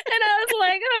I was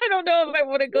like, I don't know if I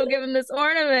want to go give him this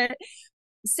ornament.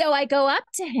 So I go up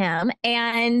to him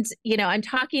and, I'm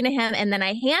talking to him and then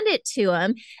I hand it to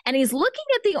him and he's looking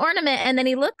at the ornament and then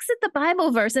he looks at the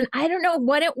Bible verse and I don't know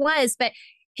what it was, but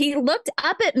he looked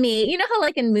up at me. You know how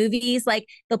like in movies, like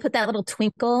they'll put that little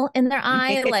twinkle in their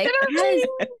eye, like,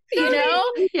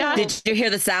 Yeah. Did you hear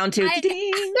the sound too? I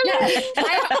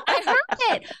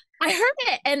heard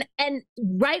it. And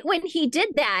right when he did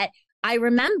that, I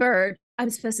remembered I'm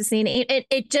supposed to see an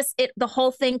angel. The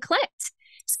whole thing clicked.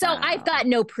 So I've got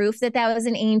no proof that was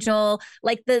an angel.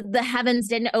 Like the heavens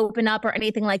didn't open up or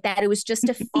anything like that. It was just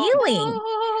a feeling.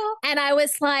 And I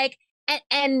was like,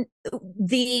 and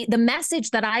the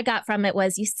message that I got from it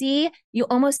was, you see, you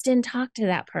almost didn't talk to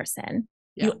that person.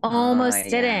 Yeah. You almost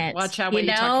didn't. Watch out when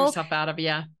you talk yourself out of,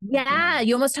 Yeah,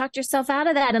 you almost talked yourself out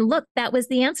of that. And look, that was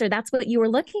the answer. That's what you were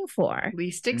looking for.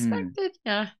 Least expected.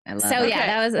 Yeah.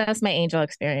 That was my angel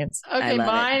experience. Okay,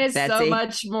 mine is so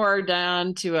much more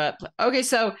down to okay,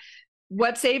 so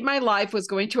what saved my life was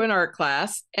going to an art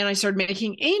class and I started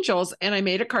making angels and I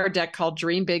made a card deck called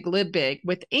Dream Big, Live Big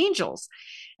with angels.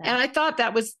 And I thought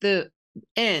that was the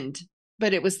end,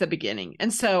 but it was the beginning.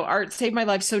 And so art saved my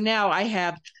life. So now I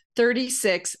have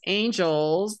 36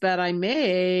 angels that I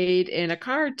made in a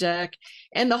card deck.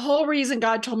 And the whole reason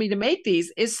God told me to make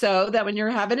these is so that when you're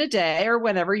having a day or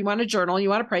whenever you want to journal, you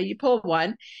want to pray, you pull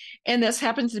one. And this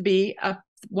happens to be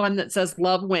one that says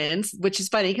love wins, which is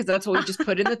funny because that's what we just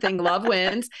put in the thing, love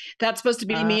wins. That's supposed to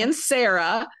be me and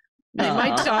Sarah. And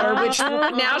my daughter, which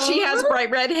now she has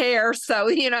bright red hair. So,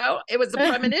 it was a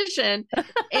premonition.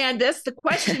 And the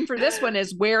question for this one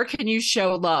is, where can you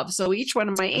show love? So each one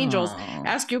of my angels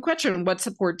ask you a question. What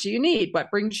support do you need?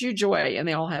 What brings you joy? And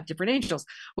they all have different angels.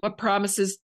 What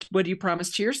do you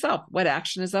promise to yourself? What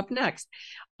action is up next?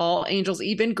 All angels,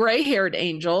 even gray-haired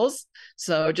angels.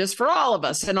 So just for all of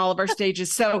us in all of our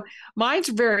stages. So mine's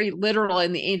very literal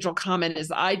in the angel comment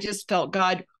is I just felt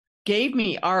God gave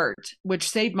me art, which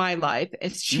saved my life.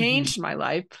 It's changed my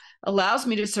life, allows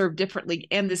me to serve differently.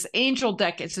 And this angel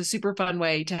deck is a super fun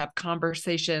way to have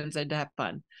conversations and to have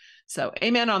fun. So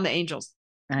amen on the angels.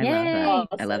 I love that. Awesome.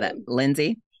 I love that.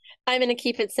 Lindsay? I'm going to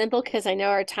keep it simple because I know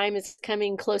our time is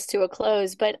coming close to a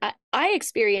close, but I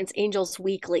experience angels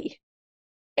weekly.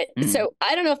 So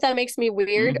I don't know if that makes me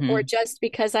weird or just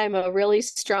because I'm a really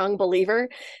strong believer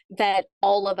that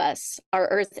all of us are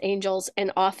earth angels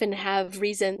and often have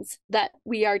reasons that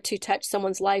we are to touch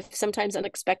someone's life, sometimes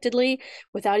unexpectedly,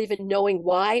 without even knowing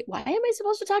why. Why am I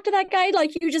supposed to talk to that guy?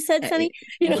 Like you just said, Sunny,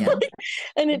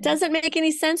 and it doesn't make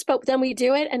any sense, but then we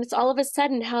do it. And it's all of a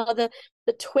sudden how the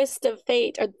twist of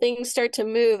fate or things start to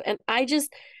move. And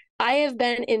I have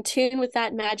been in tune with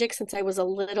that magic since I was a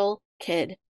little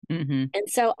kid. And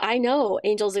so I know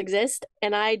angels exist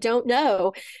and I don't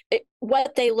know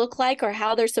what they look like or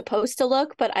how they're supposed to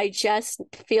look, but I just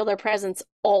feel their presence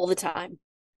all the time.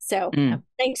 So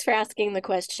thanks for asking the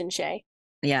question, Shay.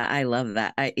 Yeah, I love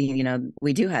that.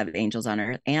 We do have angels on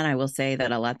earth. And I will say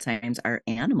that a lot of times our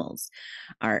animals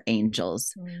are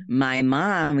angels. My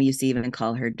mom used to even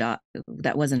call her dog.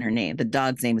 That wasn't her name. The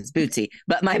dog's name was Bootsy.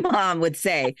 But my mom would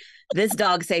say, this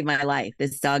dog saved my life.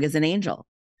 This dog is an angel.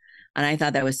 And I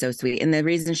thought that was so sweet. And the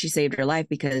reason she saved her life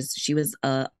because she was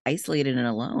isolated and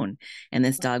alone. And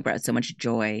this dog brought so much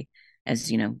joy, as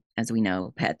we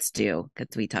know, pets do,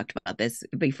 because we talked about this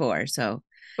before. So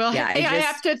Well, Yeah, hey, I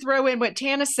have to throw in what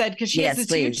Tana said, because she has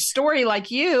this huge story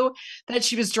like you, that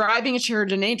she was driving and she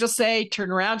heard an angel say,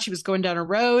 turn around. She was going down a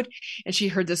road and she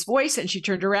heard this voice and she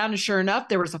turned around, and sure enough,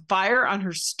 there was a fire on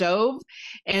her stove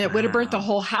and it would have burnt the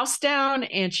whole house down.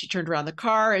 And she turned around the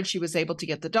car and she was able to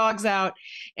get the dogs out,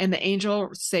 and the angel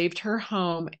saved her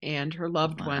home and her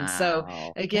loved ones. So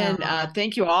again,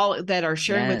 thank you all that are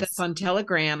sharing with us on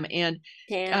Telegram, and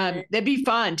that'd be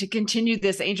fun to continue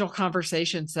this angel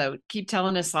conversation. So keep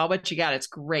telling us all what you got. It's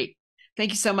great.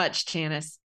 Thank you so much,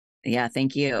 Janice. Yeah,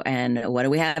 thank you. And what do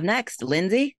we have next,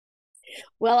 Lindsay?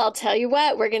 Well, I'll tell you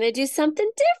what, we're going to do something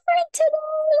different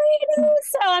today, ladies.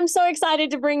 So I'm so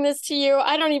excited to bring this to you.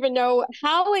 I don't even know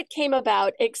how it came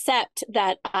about, except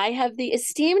that I have the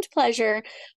esteemed pleasure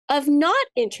of not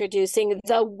introducing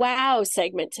the wow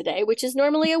segment today, which is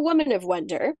normally a woman of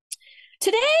wonder.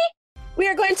 Today, we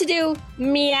are going to do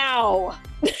meow.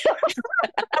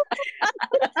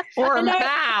 Or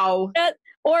bow.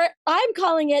 Or I'm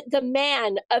calling it the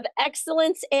man of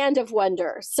excellence and of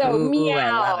wonder. So meow.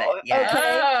 I love it. Yeah.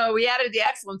 Okay. Oh, we added the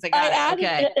excellence. I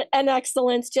added an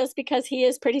excellence just because he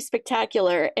is pretty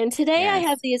spectacular. And today I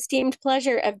have the esteemed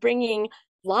pleasure of bringing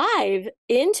live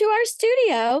into our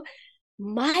studio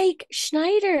Mike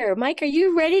Schneider. Mike, are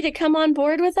you ready to come on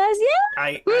board with us?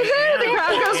 Yeah. The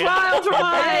crowd goes wild for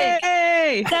Mike.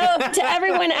 Hey. So to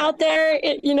everyone out there,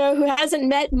 who hasn't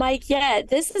met Mike yet,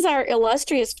 this is our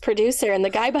illustrious producer, and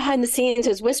the guy behind the scenes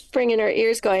is whispering in our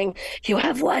ears going, "You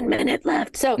have 1 minute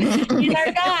left." So he's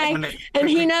our guy, and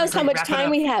he knows how much time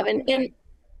we have. And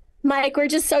Mike, we're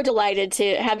just so delighted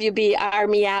to have you be our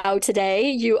meow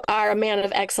today. You are a man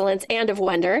of excellence and of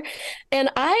wonder. And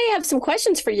I have some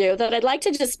questions for you that I'd like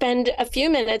to just spend a few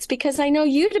minutes, because I know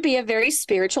you to be a very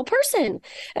spiritual person.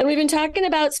 And we've been talking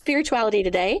about spirituality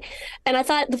today. And I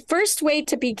thought the first way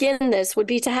to begin this would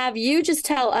be to have you just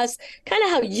tell us kind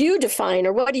of how you define,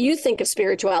 or what do you think of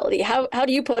spirituality? How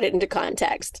do you put it into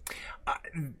context?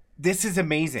 This is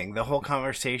amazing. The whole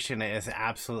conversation is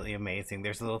absolutely amazing.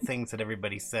 There's little things that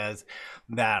everybody says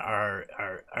that are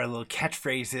little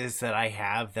catchphrases that I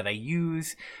have, that I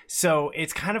use. So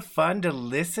it's kind of fun to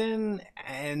listen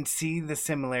and see the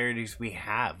similarities we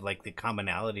have, like the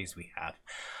commonalities we have.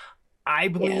 I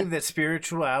believe that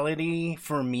spirituality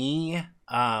for me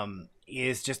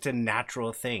is just a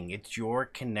natural thing. It's your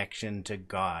connection to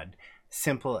God.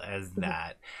 Simple as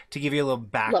that. To give you a little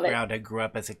background, I grew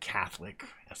up as a Catholic,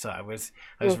 so I was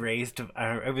raised.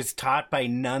 I was taught by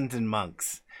nuns and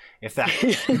monks. If that,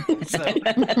 so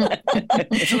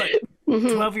like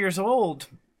 12 years old,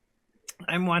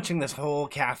 I'm watching this whole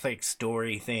Catholic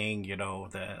story thing.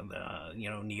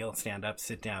 The kneel, stand up,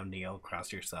 sit down, kneel,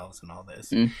 cross yourselves, and all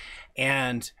this.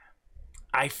 And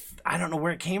I don't know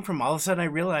where it came from. All of a sudden, I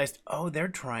realized, they're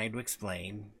trying to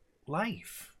explain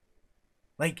life.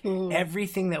 Like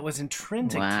everything that was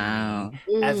intrinsic to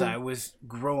me as I was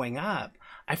growing up,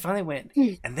 I finally went,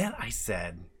 and then I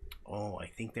said, I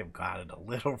think they've got it a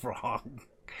little wrong.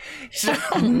 So,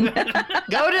 go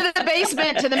to the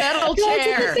basement, to the metal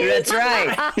chair. That's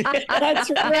right.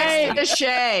 That's right. The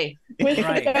Shay. With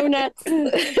donuts.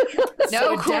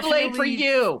 No Kool-Aid for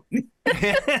you.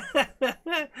 Here,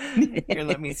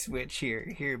 let me switch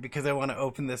here because I want to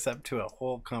open this up to a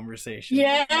whole conversation.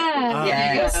 We're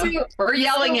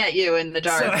yelling at you in the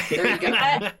dark. There you go.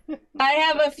 I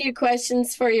have a few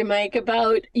questions for you, Mike,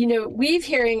 about, we've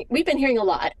been hearing a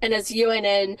lot, and as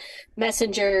UNN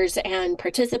messengers and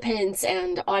participants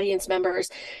and audience members,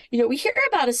 we hear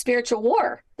about a spiritual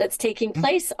war that's taking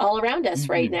place all around us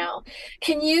right now.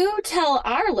 Can you tell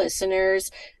our listeners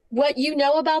what you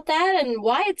know about that and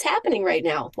why it's happening right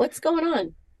now? What's going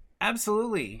on?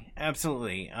 Absolutely.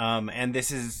 And this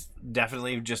is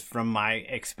definitely just from my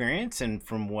experience and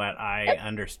from what I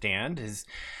understand is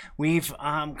we've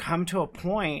come to a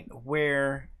point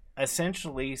where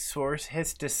essentially Source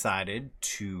has decided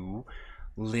to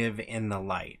live in the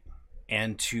light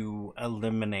and to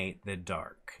eliminate the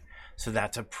dark. So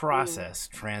that's a process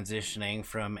transitioning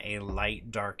from a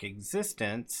light-dark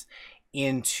existence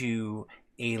into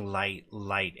a light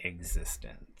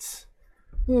existence.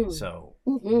 So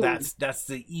that's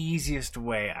the easiest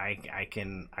way I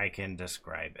can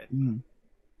describe it.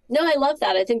 No, I love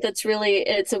that. I think that's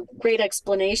it's a great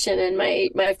explanation. And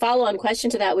my follow-on question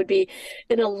to that would be,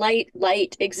 in a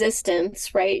light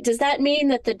existence, right? Does that mean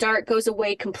that the dark goes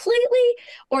away completely,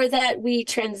 or that we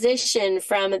transition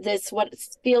from this, what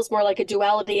feels more like a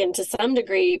duality, and to some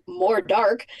degree more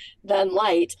dark than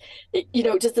light?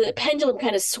 Does the pendulum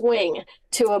kind of swing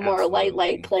to a more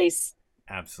light place?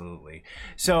 Absolutely.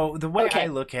 So the way I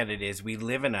look at it is we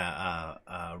live in a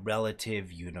relative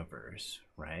universe,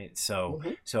 right? So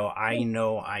I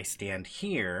know I stand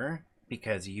here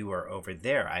because you are over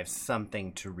there. I have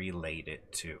something to relate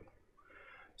it to.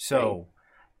 So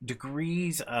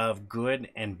degrees of good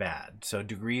and bad. So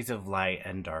degrees of light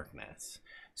and darkness.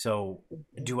 So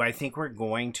do I think we're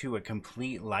going to a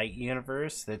complete light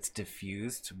universe that's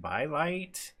diffused by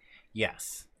light?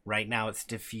 Yes. Right now it's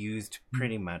diffused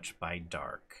pretty much by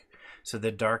dark. So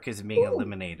the dark is being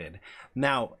eliminated.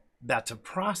 Now, that's a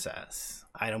process.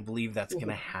 I don't believe that's going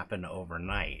to happen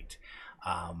overnight.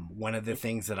 One of the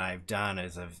things that I've done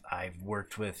is I've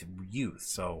worked with youth.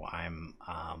 So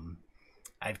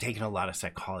I've taken a lot of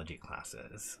psychology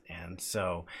classes. And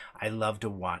so I love to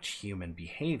watch human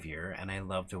behavior, and I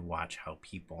love to watch how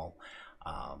people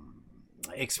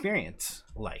experience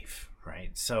life,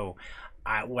 right? So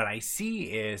what I see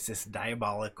is this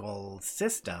diabolical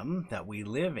system that we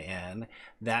live in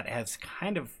that has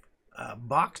kind of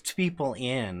boxed people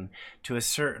in to a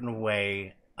certain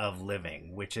way of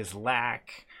living, which is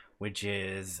lack, which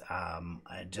is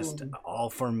just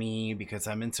all for me because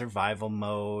I'm in survival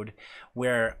mode,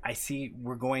 where I see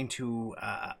we're going to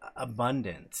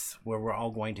abundance, where we're all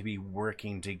going to be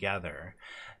working together.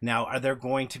 Now, are there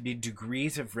going to be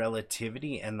degrees of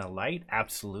relativity in the light?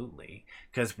 Absolutely,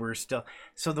 because we're still...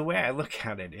 So the way I look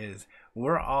at it is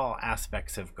we're all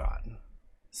aspects of God.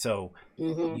 So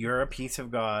you're a piece of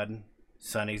God,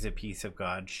 Sunny's a piece of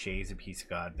God, Shay's a piece of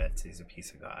God, Betsy's a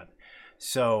piece of God.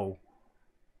 So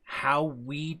how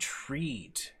we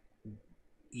treat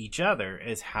each other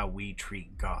is how we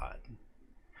treat God.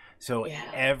 So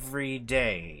every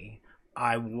day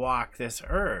I walk this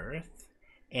earth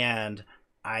and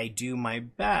I do my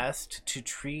best to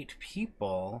treat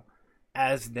people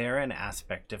as they're an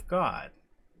aspect of God.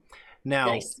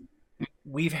 Now,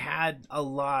 we've had a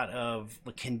lot of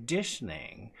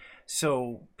conditioning,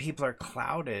 so people are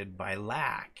clouded by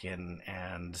lack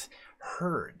and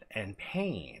hurt and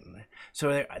pain.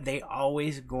 So they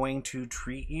always going to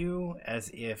treat you as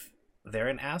if they're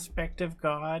an aspect of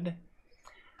God.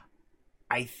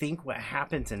 I think what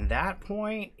happens in that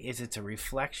point is it's a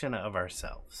reflection of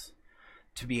ourselves.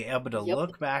 To be able to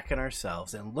look back at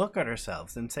ourselves and look at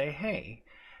ourselves and say, hey,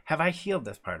 have I healed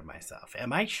this part of myself?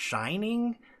 Am I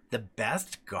shining the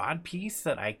best God piece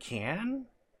that I can?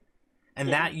 And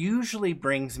that usually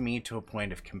brings me to a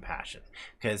point of compassion,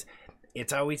 because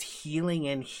it's always healing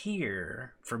in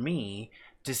here for me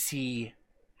to see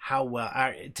how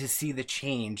well, to see the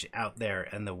change out there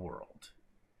in the world.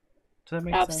 Does that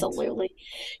make sense? Absolutely.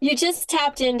 You just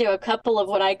tapped into a couple of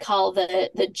what I call the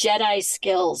Jedi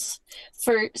skills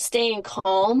for staying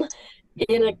calm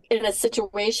in a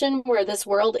situation where this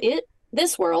world,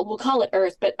 we'll call it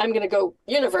Earth, but I'm going to go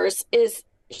universe, is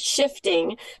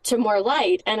shifting to more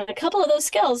light. And a couple of those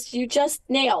skills you just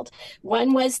nailed.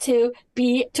 One was to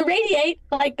radiate,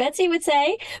 like Betsy would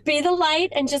say, be the light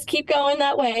and just keep going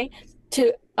that way,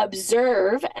 to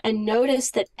observe and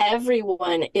notice that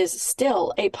everyone is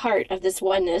still a part of this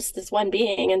oneness, this one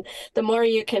being. And the more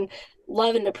you can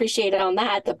love and appreciate it on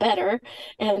that, the better.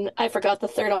 And I forgot the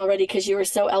third already because you were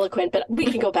so eloquent, but we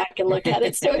can go back and look at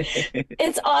it. So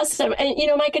it's awesome. And,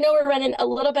 Mike, I know we're running a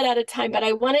little bit out of time, but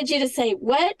I wanted you to say,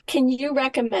 what can you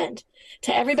recommend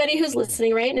to everybody who's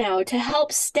listening right now to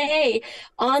help stay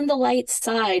on the light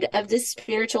side of this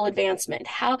spiritual advancement?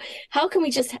 How can we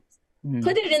just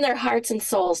put it in their hearts and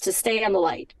souls to stay on the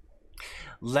light?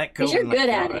 Let go. Because you're good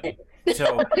at it.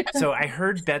 So I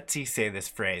heard Betsy say this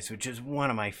phrase, which is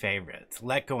one of my favorites: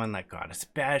 let go and let God,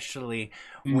 especially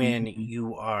when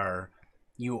you are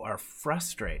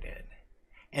frustrated.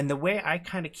 And the way I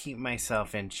kind of keep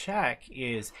myself in check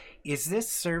is this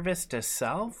service to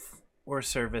self or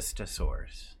service to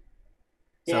source?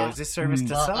 So is this service to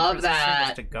self or is this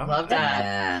service to God? Love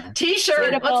that.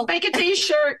 T-shirt. Beautiful. Let's make a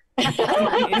T-shirt.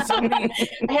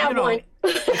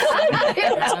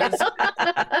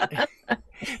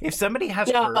 If somebody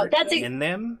has hurt in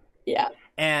them,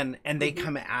 and they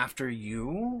come after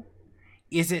you,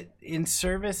 is it in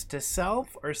service to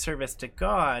self or service to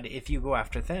God if you go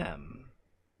after them?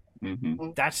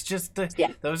 That's just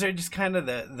those are just kind of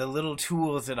the little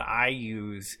tools that I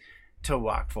use to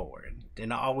walk forward.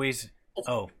 And always,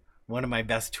 one of my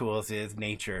best tools is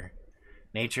nature.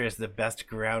 Nature is the best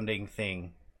grounding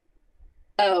thing.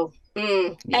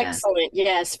 Excellent.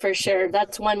 Yes, for sure.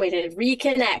 That's one way to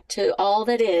reconnect to all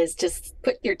that is. Just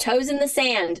put your toes in the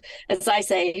sand, as I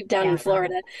say down in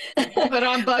Florida. Put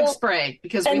on bug spray,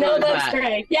 because we know bug that.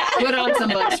 Spray. Yeah. Put on some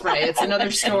bug spray. It's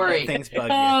another story. Things bug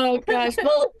you. Oh gosh.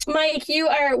 Well, Mike, you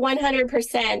are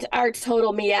 100% our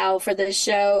total meow for this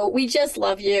show. We just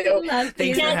love you.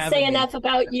 We can't say enough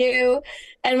about you.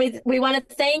 And we want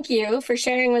to thank you for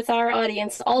sharing with our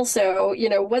audience also,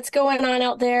 what's going on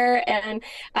out there. And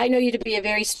I know you to be a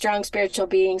very strong spiritual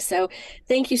being. So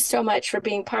thank you so much for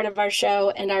being part of our show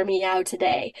and our meow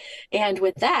today. And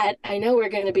with that, I know we're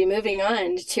going to be moving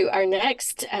on to our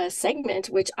next segment,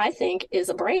 which I think is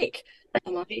a break.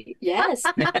 Yes.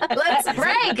 Let's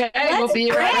break. Okay, we'll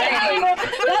be right back.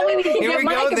 That way we can Here give we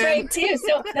Mike go, a then. break too.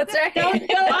 So That's right. don't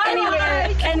go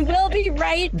anywhere. And we'll be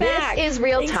right back. This is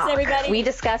Real Thanks, Talk. everybody. We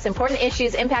discuss important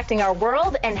issues impacting our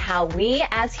world and how we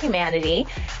as humanity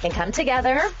can come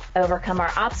together, overcome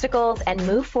our obstacles, and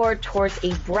move forward towards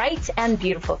a bright and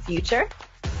beautiful future.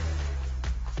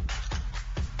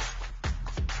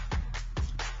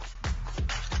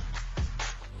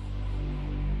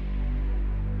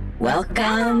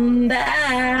 Welcome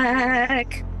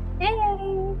back.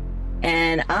 Yay.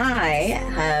 And I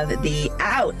have the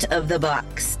out of the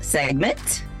box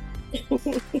segment.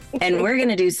 And we're going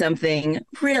to do something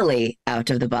really out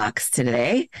of the box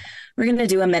today. We're going to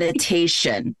do a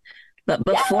meditation. But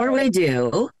before we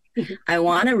do, I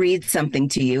want to read something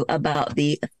to you about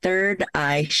the third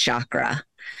eye chakra.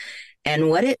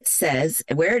 And what it says,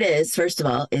 where it is, first of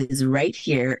all, is right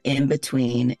here in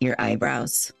between your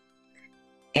eyebrows.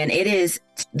 And it is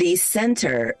the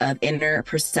center of inner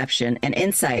perception and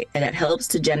insight, and it helps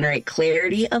to generate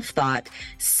clarity of thought,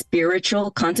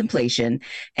 spiritual contemplation,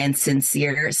 and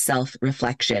sincere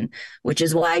self-reflection, which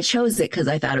is why I chose it, because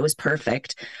I thought it was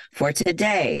perfect for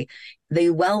today.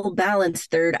 The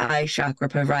well-balanced third eye chakra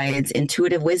provides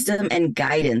intuitive wisdom and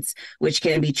guidance, which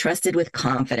can be trusted with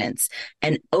confidence.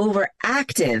 An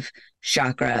overactive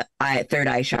chakra, third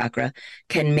eye chakra,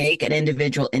 can make an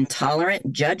individual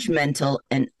intolerant, judgmental,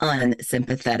 and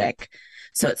unsympathetic.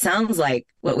 So it sounds like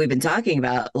what we've been talking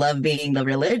about, love being the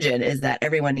religion, is that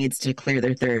everyone needs to clear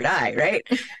their third eye, right?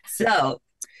 So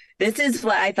this is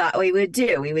what I thought we would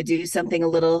do. We would do something a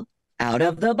little out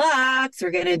of the box. We're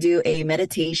going to do a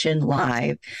meditation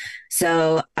live.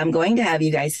 So I'm going to have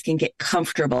you guys can get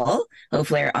comfortable.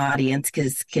 Hopefully our audience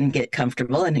can get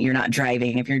comfortable and you're not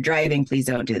driving. If you're driving, please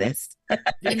don't do this.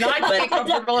 Do not get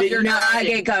comfortable if you're not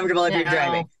driving. get comfortable if you're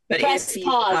driving. But Press if you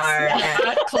pause. are,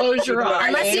 Not close your eyes.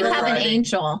 Unless you have an Right.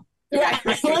 angel. Yeah.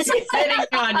 Sitting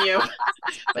on you.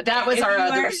 But that was If our you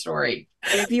other are- story.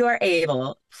 if you are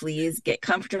able, please get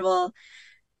comfortable.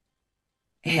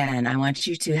 And I want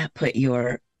you to put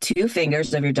your 2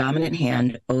 fingers of your dominant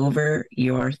hand over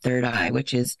your third eye,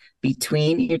 which is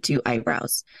between your 2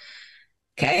 eyebrows.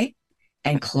 Okay?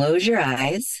 And close your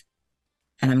eyes.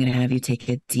 And I'm going to have you take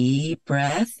a deep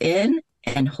breath in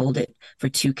and hold it for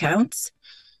 2 counts.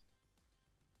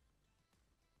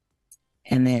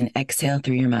 And then exhale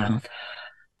through your mouth.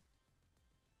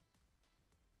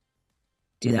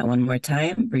 Do that one more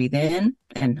time. Breathe in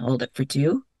and hold it for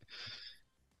 2.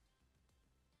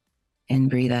 And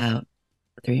breathe out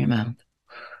through your mouth.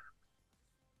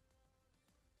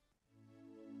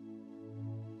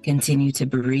 Continue to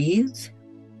breathe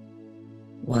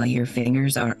while your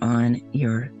fingers are on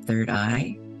your third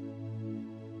eye,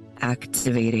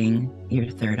 activating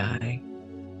your third eye.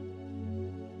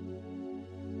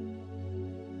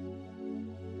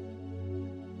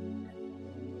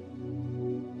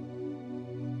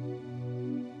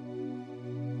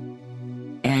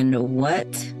 And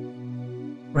what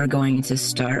we're going to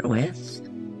start with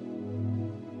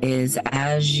is,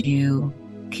 as you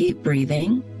keep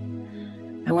breathing,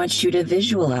 I want you to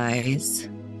visualize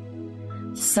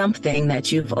something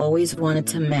that you've always wanted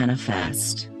to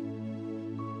manifest.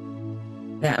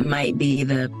 That might be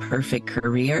the perfect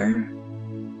career,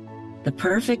 the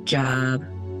perfect job,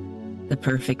 the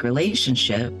perfect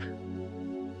relationship,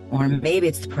 or maybe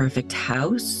it's the perfect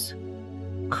house,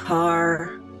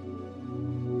 car,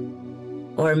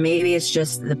 or maybe it's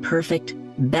just the perfect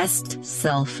best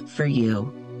self for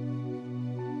you.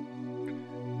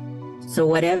 So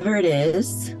whatever it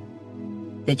is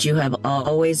that you have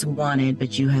always wanted,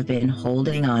 but you have been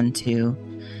holding on to,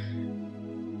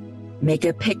 make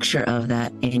a picture of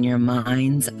that in your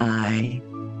mind's eye.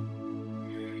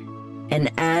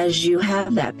 And as you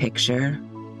have that picture,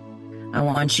 I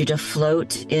want you to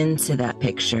float into that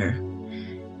picture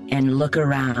and look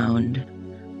around.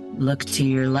 Look to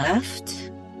your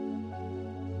left.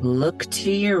 Look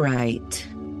to your right.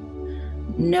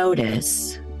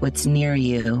 Notice what's near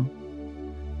you.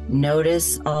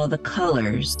 Notice all the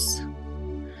colors.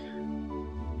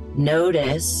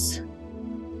 Notice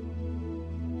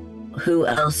who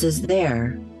else is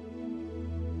there.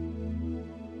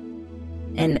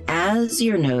 And as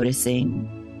you're noticing,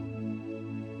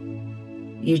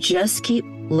 you just keep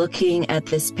looking at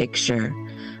this picture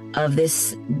of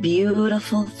this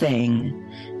beautiful thing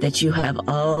that you have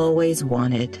always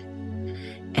wanted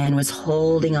and was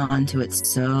holding on to it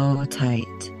so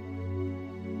tight.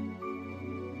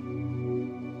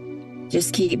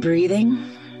 Just keep breathing.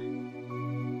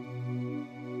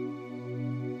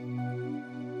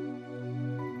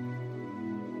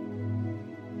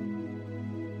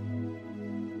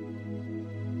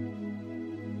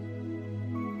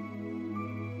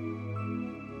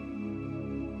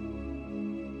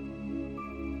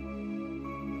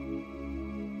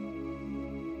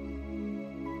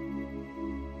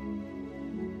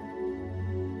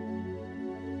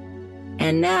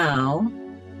 And now,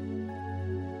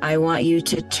 I want you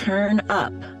to turn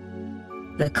up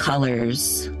the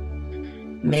colors,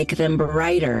 make them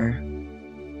brighter,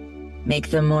 make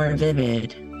them more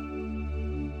vivid,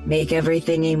 make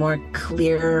everything a more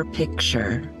clearer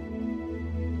picture.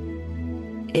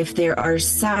 If there are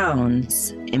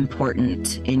sounds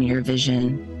important in your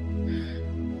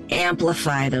vision,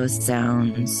 amplify those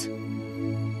sounds.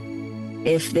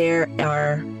 If there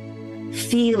are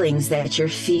feelings that you're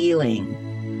feeling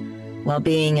while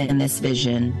being in this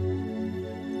vision,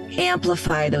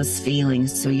 amplify those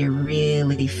feelings so you're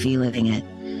really feeling it.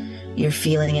 You're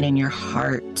feeling it in your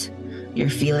heart. You're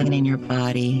feeling it in your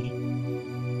body.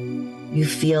 You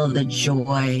feel the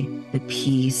joy, the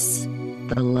peace,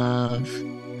 the love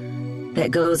that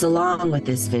goes along with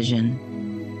this vision.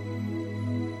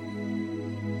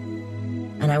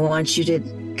 And I want you to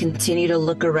continue to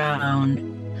look around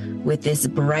with this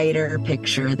brighter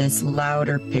picture, this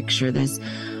louder picture, this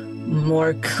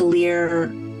more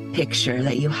clear picture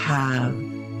that you have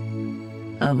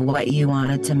of what you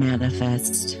wanted to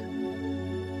manifest.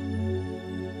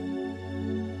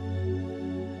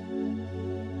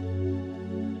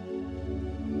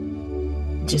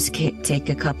 Just take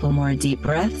a couple more deep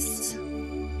breaths.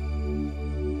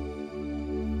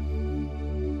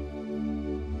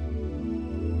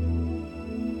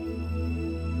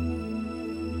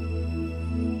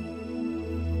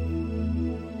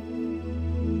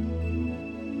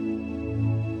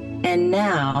 And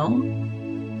now,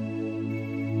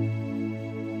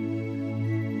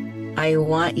 I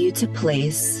want you to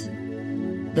place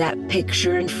that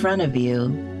picture in front of you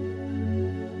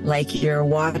like you're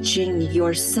watching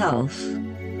yourself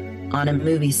on a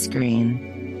movie screen.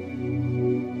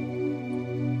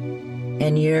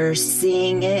 And you're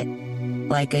seeing it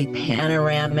like a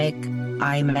panoramic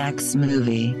IMAX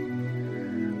movie,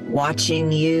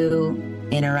 watching you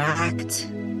interact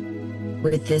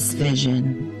with this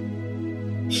vision.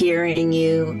 Hearing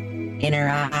you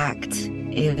interact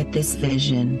with this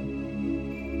vision,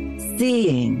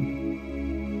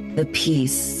 seeing the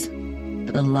peace,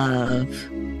 the love,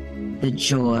 the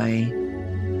joy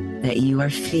that you are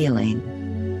feeling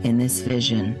in this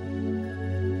vision.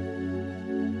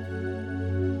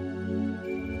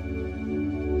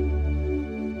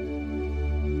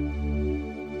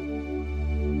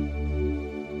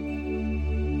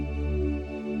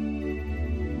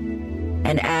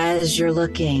 And as you're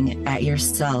looking at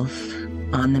yourself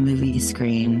on the movie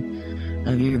screen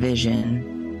of your vision,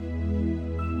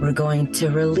 we're going to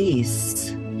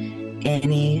release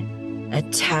any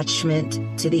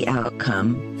attachment to the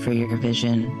outcome for your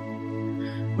vision.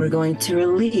 We're going to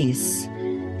release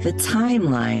the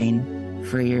timeline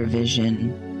for your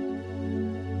vision.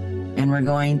 And we're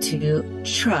going to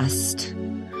trust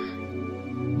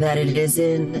that it is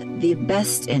in the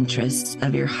best interest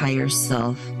of your higher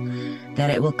self that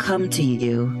it will come to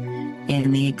you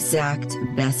in the exact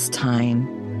best time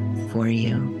for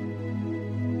you.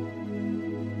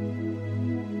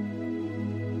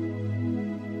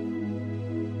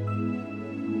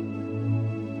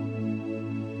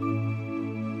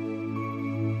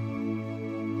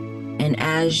 And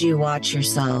as you watch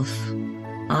yourself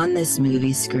on this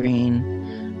movie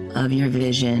screen of your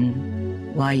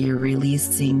vision, while you're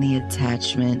releasing the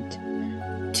attachment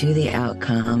to the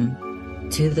outcome,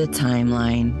 to the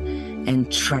timeline,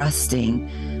 and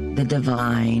trusting the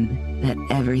divine that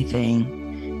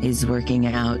everything is working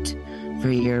out for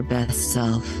your best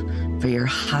self, for your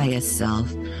highest self,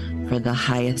 for the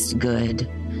highest good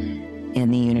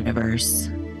in the universe.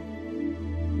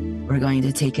 We're going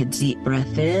to take a deep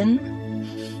breath in.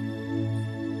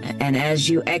 And as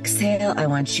you exhale, I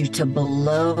want you to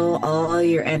blow all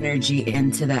your energy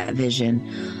into that vision.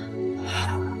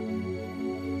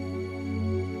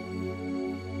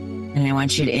 And I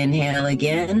want you to inhale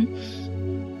again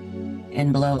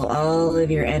and blow all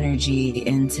of your energy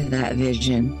into that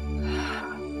vision.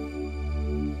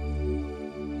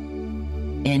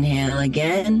 Inhale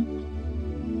again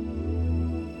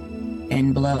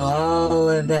and blow all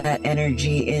of that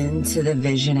energy into the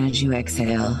vision as you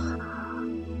exhale.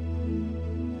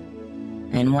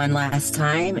 And one last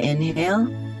time, inhale.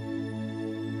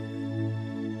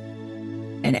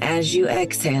 And as you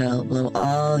exhale, blow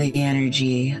all the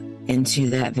energy into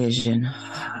that vision.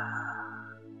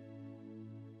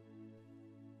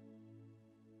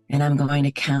 And I'm going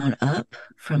to count up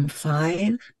from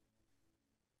 5.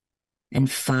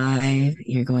 And 5,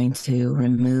 you're going to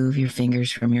remove your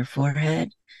fingers from your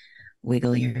forehead,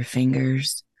 wiggle your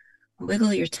fingers,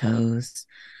 wiggle your toes.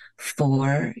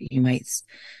 4, you might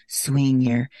swing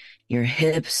your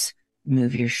hips,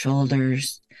 move your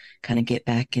shoulders, kind of get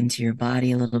back into your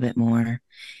body a little bit more.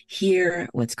 Hear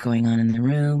what's going on in the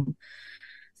room.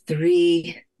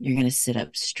 3, you're going to sit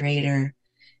up straighter,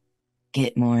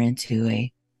 get more into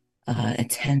a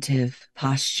attentive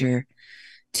posture.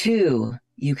 2,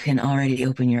 you can already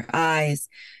open your eyes.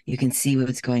 You can see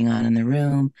what's going on in the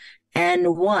room.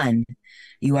 And 1,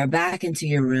 you are back into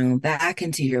your room, back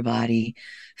into your body,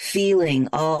 feeling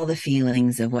all the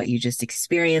feelings of what you just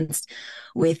experienced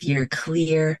with your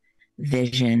clear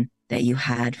vision that you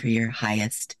had for your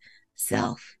highest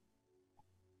self.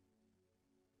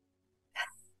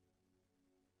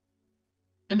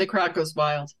 And the crowd goes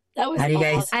wild. That was How do you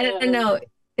guys? I don't know.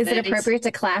 Is it appropriate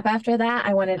to clap after that?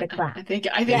 I wanted to clap. I think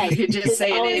we could just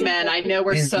say an amen. I know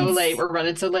we're so late. We're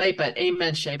running so late, but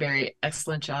amen, Shay Berry.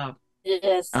 Excellent job.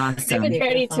 Yes. Awesome. I was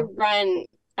ready to run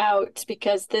out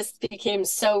because this became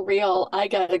so real. I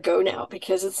gotta go now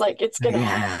because it's like it's gonna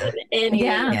happen. And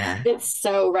it's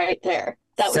so right there.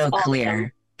 That was so awesome.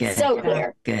 Clear. Good. So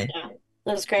clear. Good. Yeah,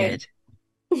 that was great.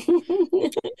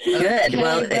 Good. Good.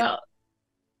 Well,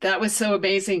 that was so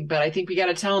amazing, but I think we got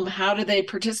to tell them, how do they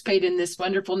participate in this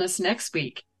wonderfulness next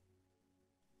week?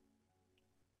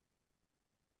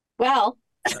 Well,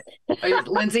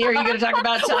 Lindsay, are you going to talk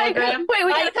about Telegram? Wait,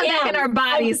 we got to come back in our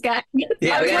bodies, guys.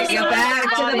 Yeah, we got to go back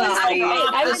to the body.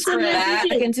 I was back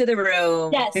into the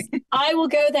room. Yes, I will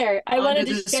go there. I wanted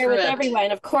to share with script.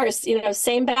 everyone. Of course,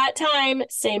 same bat time,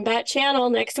 same bat channel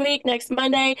next week, next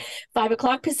Monday,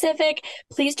 5:00 Pacific.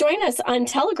 Please join us on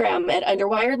Telegram at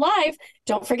UnderWired Live.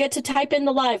 Don't forget to type in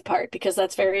the live part because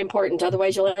that's very important.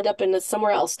 Otherwise, you'll end up in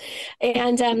somewhere else.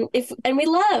 And we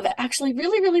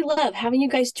really love having you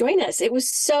guys join us. It was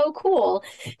so cool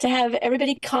to have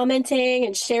everybody commenting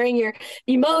and sharing your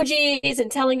emojis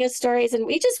and telling us stories. And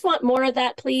we just want more of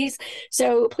that, please.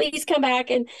 So please come back.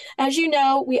 And as you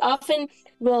know, we often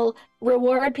will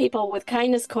reward people with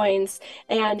kindness coins.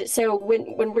 And so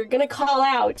when we're going to call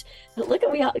out, look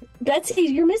at Betsy,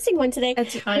 you're missing one today.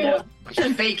 I know.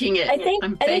 I'm baking it.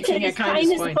 I'm baking a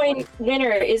kindness coin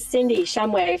winner is Cindy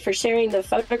Shumway for sharing the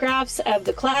photographs of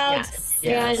the clouds.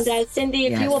 Yes. And Cindy,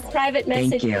 if you will private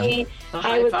message me,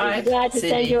 I would be glad to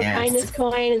send you a kindness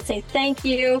coin and say thank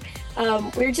you.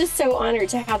 We're just so honored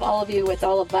to have all of you with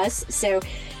all of us. So,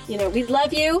 we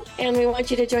love you and we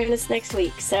want you to join us next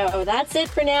week. So that's it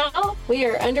for now. We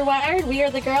are Underwired. We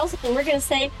are the girls, and we're going to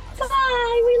say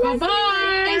bye. We love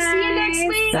you. See you next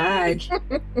week. Bye.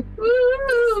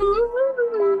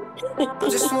 I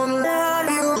just want to love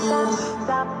you.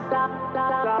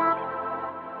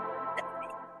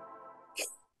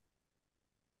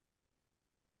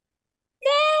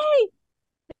 Yay!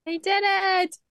 They did it.